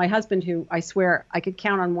husband, who I swear I could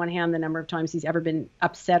count on one hand the number of times he's ever been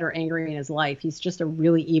upset or angry in his life. He's just a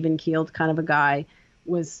really even-keeled kind of a guy,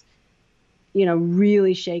 was,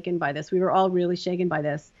 really shaken by this. We were all really shaken by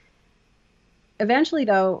this. Eventually,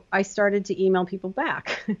 though, I started to email people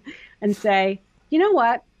back and say, you know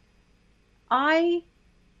what? I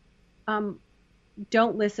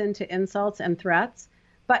don't listen to insults and threats.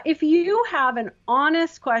 But if you have an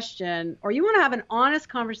honest question, or you want to have an honest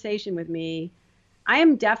conversation with me, I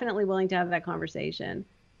am definitely willing to have that conversation.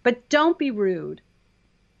 But don't be rude.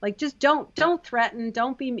 Like, just don't threaten.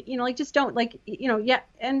 Don't be, just don't, yeah.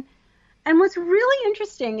 And what's really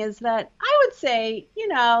interesting is that I would say,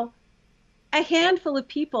 a handful of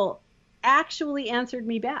people actually answered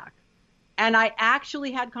me back. And I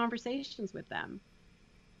actually had conversations with them.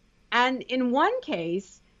 And in one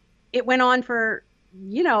case, it went on for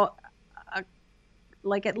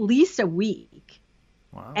like at least a week.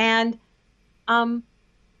 Wow. And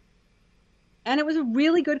it was a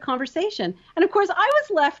really good conversation. And of course, I was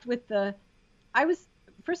left with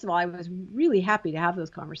first of all, I was really happy to have those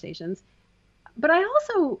conversations. But I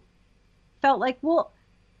also felt like, well,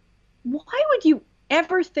 why would you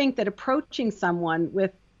ever think that approaching someone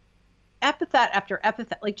with epithet after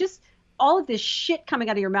epithet, like just all of this shit coming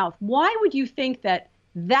out of your mouth, why would you think that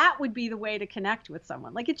would be the way to connect with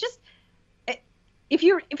someone? Like, if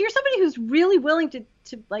you're somebody who's really willing to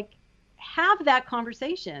like have that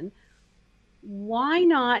conversation, why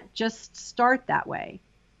not just start that way?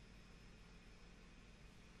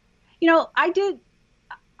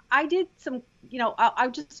 I did some,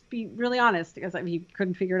 I'll just be really honest, because you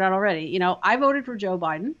couldn't figure it out already. I voted for Joe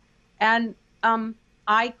Biden, and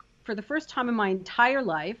I, for the first time in my entire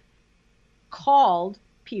life, called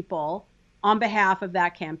people on behalf of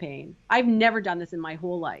that campaign. I've never done this in my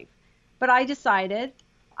whole life, but I decided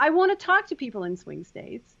I want to talk to people in swing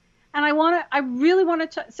states, and I really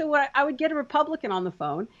want to. So I would get a Republican on the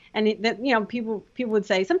phone, and people would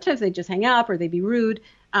say sometimes they just hang up or they'd be rude.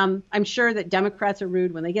 I'm sure that Democrats are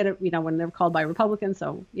rude when they get it, when they're called by Republicans.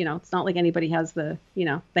 So it's not like anybody has the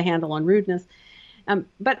the handle on rudeness.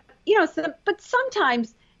 But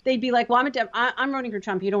sometimes they'd be like, well, I'm voting for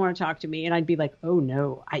Trump. You don't want to talk to me. And I'd be like, oh,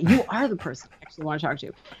 no, you are the person I actually want to talk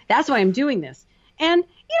to. That's why I'm doing this. And,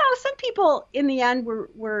 some people in the end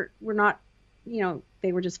were not,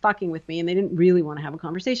 they were just fucking with me, and they didn't really want to have a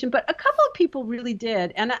conversation. But a couple of people really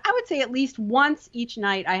did. And I would say at least once each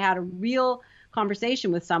night I had a real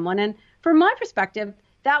conversation with someone. And from my perspective,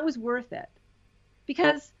 that was worth it,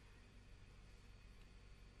 because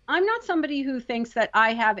I'm not somebody who thinks that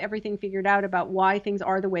I have everything figured out about why things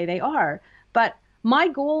are the way they are. But my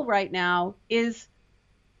goal right now is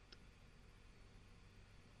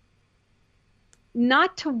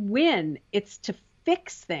not to win. It's to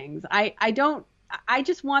fix things. I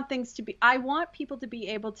just want I want people to be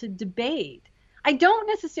able to debate. I don't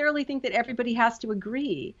necessarily think that everybody has to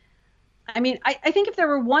agree. I mean, I think if there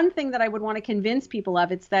were one thing that I would want to convince people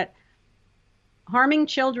of, it's that harming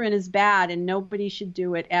children is bad and nobody should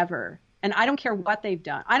do it ever. And I don't care what they've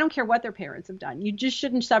done. I don't care what their parents have done. You just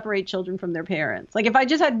shouldn't separate children from their parents. Like, if I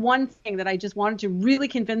just had one thing that I just wanted to really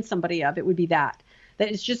convince somebody of, it would be that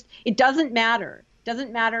it doesn't matter. It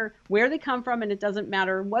doesn't matter where they come from, and it doesn't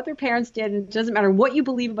matter what their parents did, and it doesn't matter what you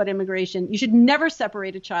believe about immigration. You should never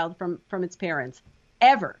separate a child from its parents,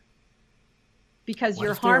 ever. Because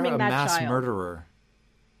you're harming that child. What if they're a mass murderer?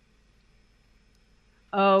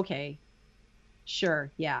 Okay.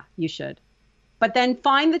 Sure. Yeah, you should. But then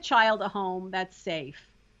find the child a home that's safe.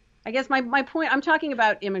 I guess my point, I'm talking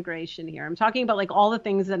about immigration here. I'm talking about like all the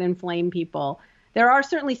things that inflame people. There are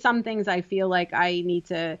certainly some things I feel like I need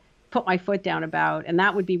to put my foot down about, and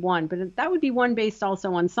that would be one. But that would be one based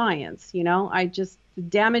also on science. The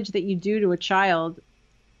damage that you do to a child,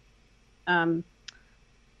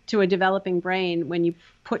 to a developing brain when you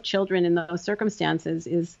put children in those circumstances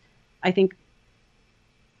is, I think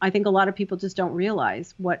a lot of people just don't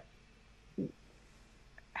realize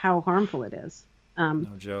how harmful it is. No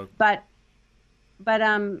joke. But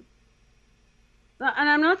and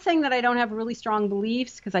I'm not saying that I don't have really strong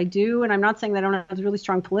beliefs, because I do, and I'm not saying that I don't have really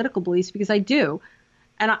strong political beliefs, because I do.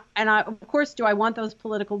 And I of course, do I want those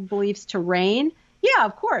political beliefs to reign? Yeah,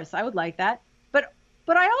 of course, I would like that.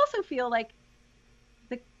 But I also feel like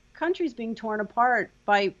the country's being torn apart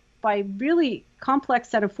by really complex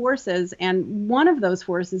set of forces, and one of those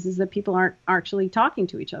forces is that people aren't actually talking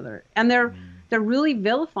to each other, and they're really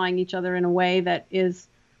vilifying each other in a way that is,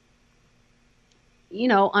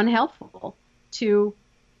 unhelpful to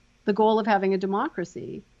the goal of having a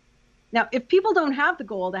democracy. Now, if people don't have the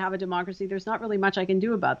goal to have a democracy, there's not really much I can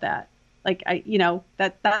do about that. Like,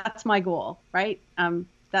 that's my goal, right?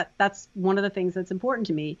 That's one of the things that's important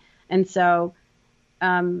to me. And so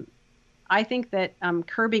I think that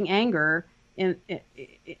curbing anger in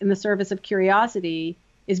the service of curiosity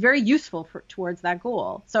is very useful towards that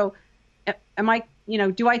goal. So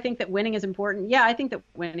do I think that winning is important? Yeah, I think that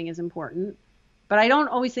winning is important. But I don't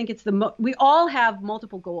always think it's we all have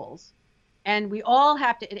multiple goals, and we all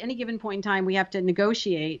have to, at any given point in time, we have to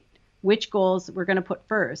negotiate which goals we're going to put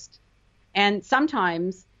first. And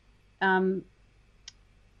sometimes, it's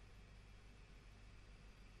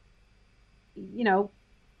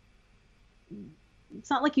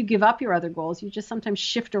not like you give up your other goals. You just sometimes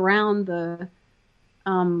shift around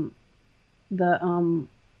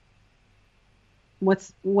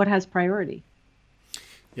what has priority.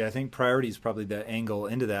 Yeah, I think priority is probably the angle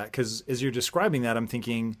into that, because as you're describing that, I'm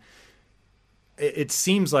thinking it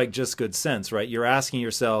seems like just good sense, right? You're asking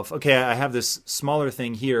yourself, okay, I have this smaller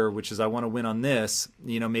thing here, which is I want to win on this.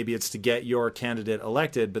 Maybe it's to get your candidate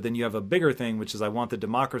elected, but then you have a bigger thing, which is I want the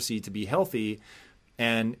democracy to be healthy.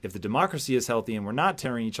 And if the democracy is healthy and we're not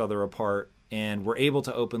tearing each other apart and we're able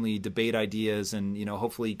to openly debate ideas and,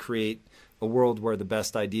 hopefully create a world where the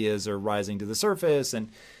best ideas are rising to the surface, and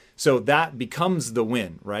so that becomes the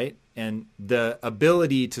win, right? And the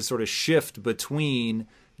ability to sort of shift between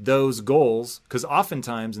those goals, because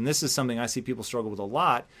oftentimes, and this is something I see people struggle with a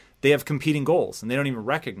lot, they have competing goals and they don't even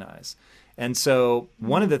recognize. And so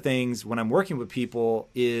one of the things when I'm working with people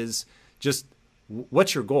is just,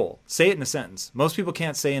 what's your goal? Say it in a sentence. Most people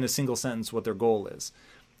can't say in a single sentence what their goal is.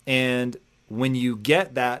 And when you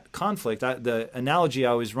get that conflict, the analogy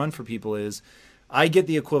I always run for people is, I get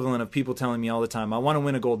the equivalent of people telling me all the time, I want to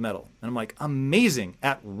win a gold medal. And I'm like, amazing.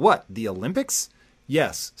 At what? The Olympics?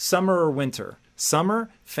 Yes. Summer or winter? Summer,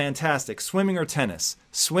 fantastic. Swimming or tennis?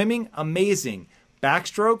 Swimming, amazing.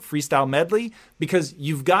 Backstroke, freestyle medley? Because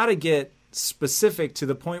you've got to get specific to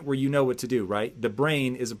the point where you know what to do, right? The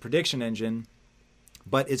brain is a prediction engine,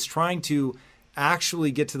 but it's trying to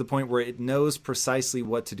actually get to the point where it knows precisely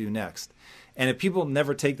what to do next. And if people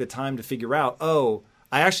never take the time to figure out,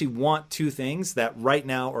 I actually want two things that right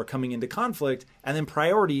now are coming into conflict, and then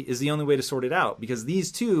priority is the only way to sort it out, because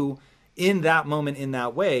these two in that moment, in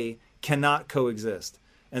that way, cannot coexist.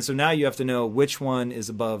 And so now you have to know which one is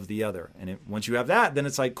above the other. And once you have that, then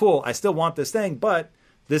it's like, cool, I still want this thing, but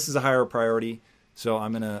this is a higher priority, so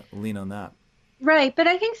I'm going to lean on that. Right. But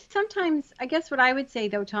I think sometimes, I guess what I would say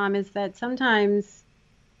though, Tom, is that sometimes,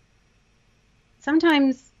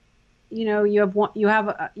 you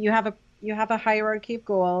have a hierarchy of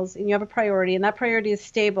goals, and you have a priority, and that priority is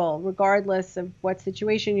stable regardless of what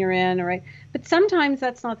situation you're in, right? But sometimes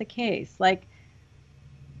that's not the case. Like,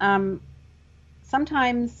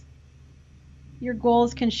 sometimes your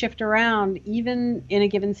goals can shift around even in a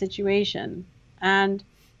given situation, and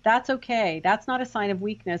that's okay. That's not a sign of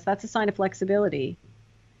weakness. That's a sign of flexibility.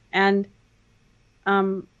 And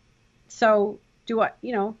so do I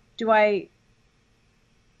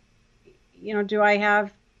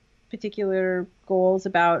have particular goals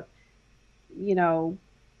about,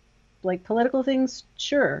 like political things?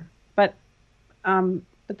 Sure. But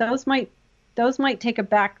those might take a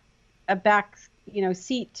back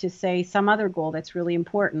seat to, say, some other goal that's really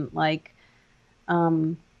important. Like,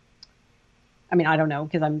 I don't know,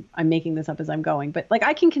 because I'm making this up as I'm going, but like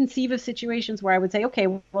I can conceive of situations where I would say, okay,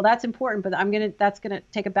 well that's important, but that's gonna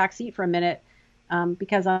take a back seat for a minute.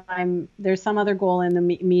 Because there's some other goal in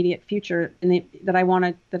the immediate future that I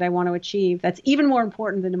want to achieve that's even more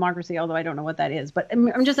important than democracy, although I don't know what that is. But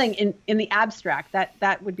I'm just saying in the abstract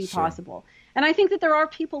that would be Sure. possible. And I think that there are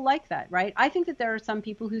people like that, right? I think that there are some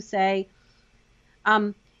people who say,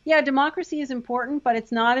 democracy is important, but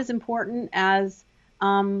it's not as important as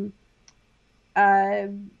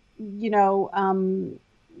you know,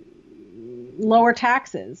 lower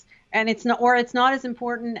taxes, and it's not as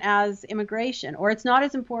important as immigration, or it's not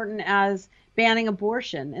as important as banning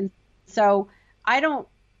abortion. And so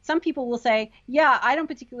some people will say, yeah, I don't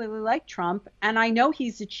particularly like Trump, and I know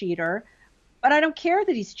he's a cheater, but I don't care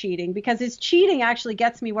that he's cheating, because his cheating actually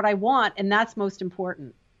gets me what I want, and that's most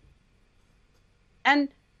important. And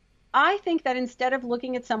I think that instead of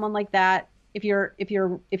looking at someone like that, if you're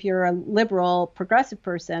a liberal, progressive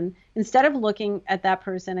person, instead of looking at that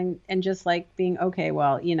person and just like being, okay,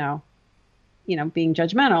 well, being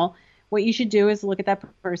judgmental, what you should do is look at that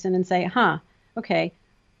person and say, okay,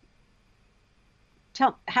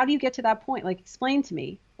 how do you get to that point? Like, explain to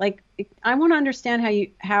me. Like, I want to understand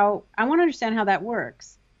how that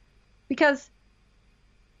works, because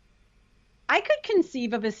I could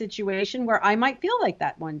conceive of a situation where I might feel like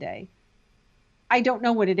that one day. I don't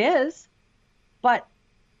know what it is, but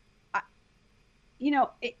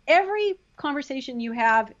every conversation you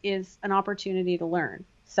have is an opportunity to learn.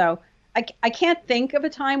 So I can't think of a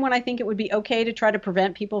time when I think it would be okay to try to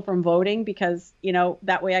prevent people from voting, because,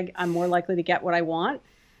 that way I'm more likely to get what I want.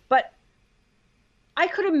 But I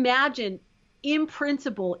could imagine in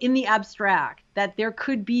principle, in the abstract, that there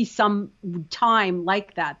could be some time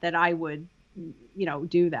like that I would,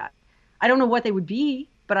 do that. I don't know what they would be,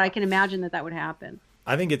 but I can imagine that would happen.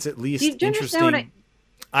 I think it's at least do you interesting. Understand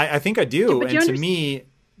I think I do. And to me,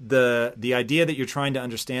 the idea that you're trying to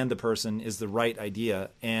understand the person is the right idea.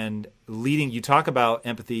 And you talk about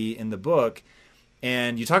empathy in the book,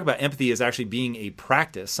 and you talk about empathy as actually being a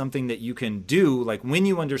practice, something that you can do, like when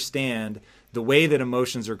you understand the way that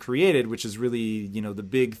emotions are created, which is really, the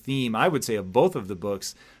big theme, I would say, of both of the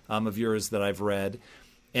books of yours that I've read.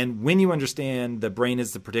 And when you understand the brain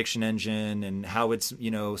is the prediction engine, and how it's,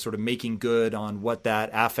 sort of making good on what that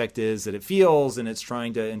affect is that it feels, and it's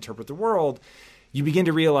trying to interpret the world, you begin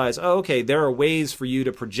to realize, oh, okay, there are ways for you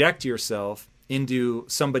to project yourself into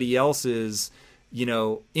somebody else's,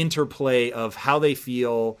 interplay of how they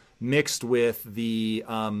feel, mixed with the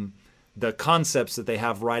concepts that they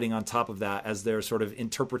have riding on top of that as their sort of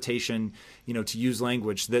interpretation, to use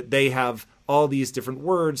language, that they have all these different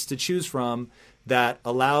words to choose from that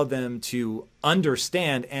allow them to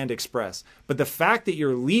understand and express. But the fact that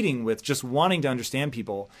you're leading with just wanting to understand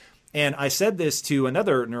people, and I said this to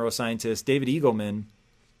another neuroscientist, David Eagleman,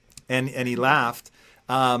 and he laughed,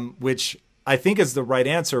 which I think is the right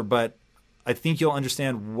answer, but I think you'll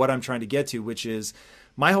understand what I'm trying to get to, which is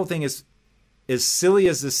my whole thing is, as silly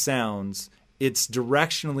as this sounds, it's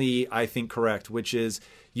directionally, I think, correct, which is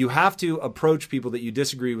you have to approach people that you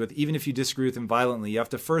disagree with, even if you disagree with them violently. You have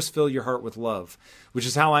to first fill your heart with love, which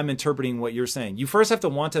is how I'm interpreting what you're saying. You first have to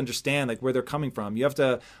want to understand like where they're coming from. You have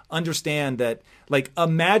to understand that, like,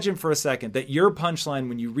 imagine for a second that your punchline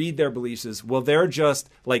when you read their beliefs is, well, they're just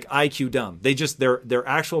like IQ dumb. Their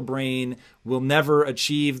actual brain will never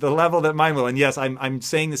achieve the level that mine will. And yes, I'm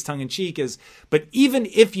saying this tongue in cheek but even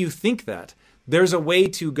if you think that, there's a way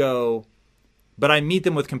to go, but I meet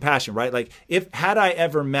them with compassion, right? Like, had I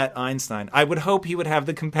ever met Einstein, I would hope he would have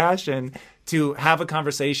the compassion to have a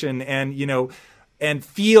conversation and, and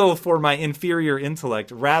feel for my inferior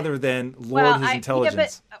intellect rather than lord his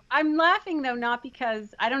intelligence. Yeah, but I'm laughing though, not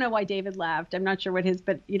because I don't know why David laughed. I'm not sure what his,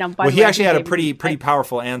 but he actually had a pretty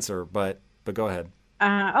powerful answer, but go ahead.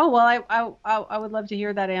 I would love to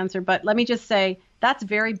hear that answer, but let me just say that's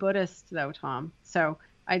very Buddhist though, Tom. So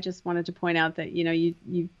I just wanted to point out that,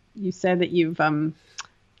 you said that you've given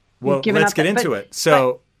let's get into it.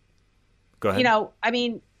 So go ahead.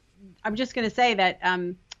 I'm just going to say that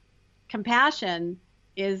compassion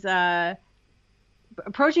is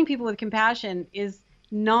approaching people with compassion is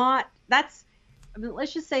not, let's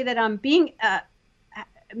just say that being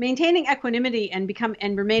maintaining equanimity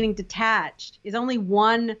and remaining detached is only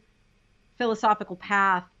one philosophical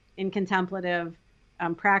path in contemplative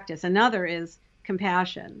practice. Another is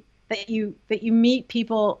compassion. That you meet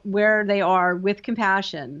people where they are with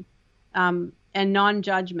compassion and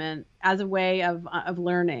non-judgment as a way of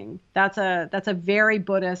learning. That's a very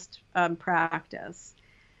Buddhist practice.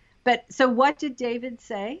 But so what did David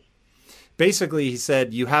say? Basically, he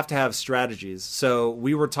said you have to have strategies. So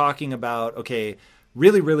we were talking about, okay,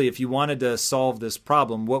 really, if you wanted to solve this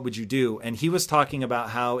problem, what would you do? And he was talking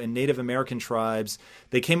about how in Native American tribes,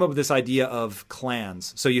 they came up with this idea of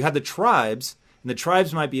clans. So you had the tribes, and the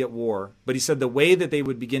tribes might be at war, but he said the way that they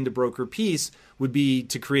would begin to broker peace would be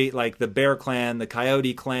to create like the Bear Clan, the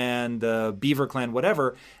Coyote Clan, the Beaver Clan,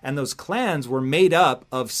 whatever. And those clans were made up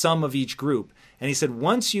of some of each group. And he said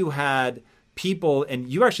once you had people, and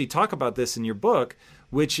you actually talk about this in your book,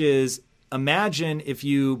 which is imagine if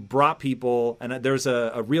you brought people, and there's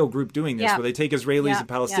a real group doing this, where they take Israelis and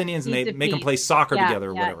Palestinians and they make them play soccer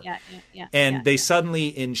together or whatever. And they suddenly,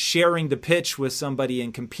 in sharing the pitch with somebody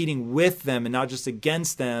and competing with them and not just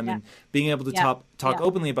against them and being able to talk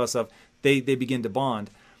openly about stuff, they begin to bond.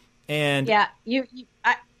 And you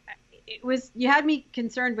had me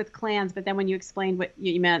concerned with clans, but then when you explained what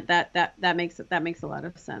you meant, that makes a lot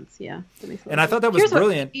of sense. And I thought that was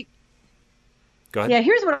brilliant. Go ahead. Yeah,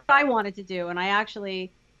 here's what I wanted to do, and I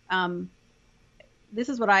actually, this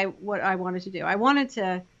is what I wanted to do. I wanted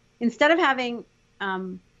to, instead of having,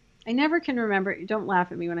 I never can remember. Don't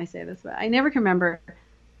laugh at me when I say this, but I never can remember.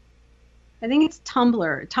 I think it's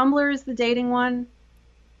Tumblr. Tumblr is the dating one.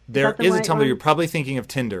 There is a Tumblr. One? You're probably thinking of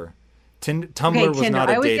Tinder. Tumblr was Tinder. not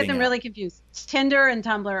a dating I always get them app. really confused. Tinder and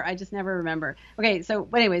Tumblr, I just never remember. Okay, so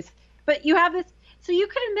anyways, but you have this. So you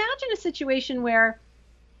could imagine a situation where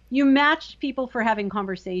you match people for having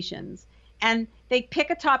conversations, and they pick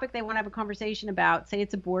a topic they want to have a conversation about. Say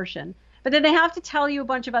it's abortion, but then they have to tell you a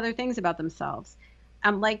bunch of other things about themselves.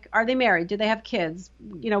 Like, are they married? Do they have kids?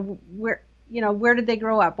 Where did they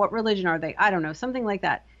grow up? What religion are they? I don't know, something like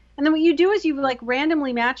that. And then what you do is you like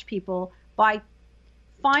randomly match people by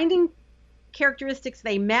finding characteristics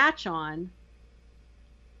they match on,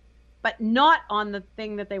 but not on the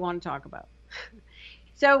thing that they want to talk about.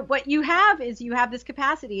 So what you have is you have this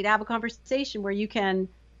capacity to have a conversation where you can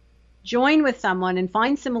join with someone and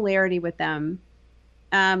find similarity with them,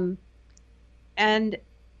 and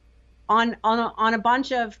on a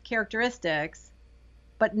bunch of characteristics,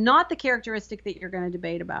 but not the characteristic that you're going to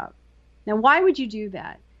debate about. Now, why would you do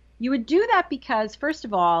that? You would do that because, first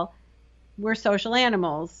of all, we're social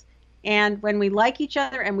animals, and when we like each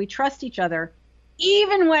other and we trust each other,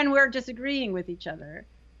 even when we're disagreeing with each other,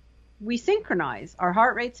 we synchronize. Our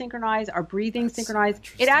heart rate synchronize, our breathing synchronize.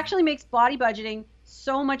 It actually makes body budgeting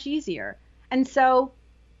so much easier. And so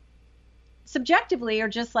subjectively, or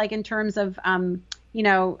just like in terms of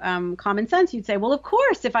common sense, you'd say, well, of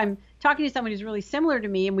course, if I'm talking to someone who's really similar to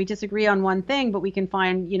me and we disagree on one thing, but we can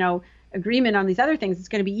find, agreement on these other things, it's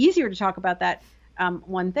going to be easier to talk about that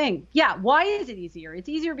one thing. Yeah. Why is it easier? It's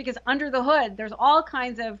easier because under the hood, there's all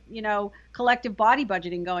kinds of, collective body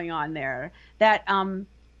budgeting going on there that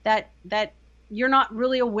you're not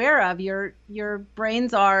really aware of. Your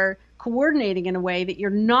brains are coordinating in a way that you're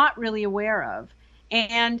not really aware of.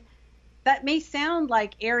 And that may sound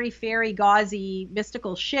like airy fairy gauzy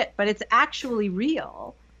mystical shit, but it's actually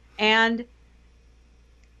real. And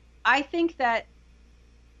I think that,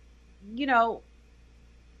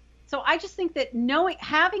 so I just think that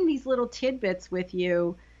having these little tidbits with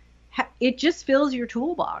you, it just fills your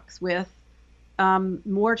toolbox with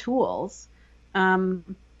more tools.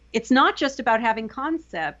 It's not just about having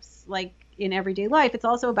concepts like in everyday life. It's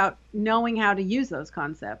also about knowing how to use those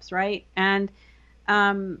concepts, right? And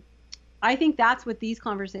I think that's what these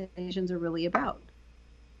conversations are really about.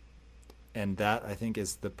 And that, I think,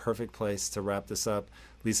 is the perfect place to wrap this up.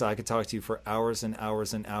 Lisa, I could talk to you for hours and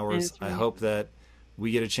hours and hours. I hope that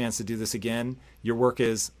we get a chance to do this again. Your work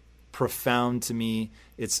is profound to me.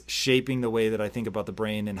 It's shaping the way that I think about the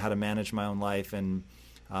brain and how to manage my own life. And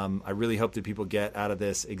I really hope that people get out of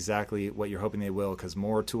this exactly what you're hoping they will, because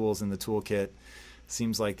more tools in the toolkit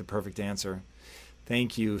seems like the perfect answer.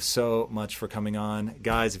 Thank you so much for coming on.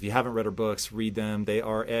 Guys, if you haven't read her books, read them. They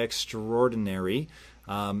are extraordinary.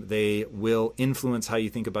 They will influence how you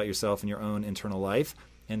think about yourself and your own internal life.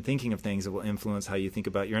 And thinking of things that will influence how you think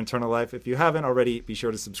about your internal life. If you haven't already, be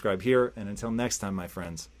sure to subscribe here. And until next time, my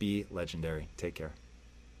friends, be legendary. Take care.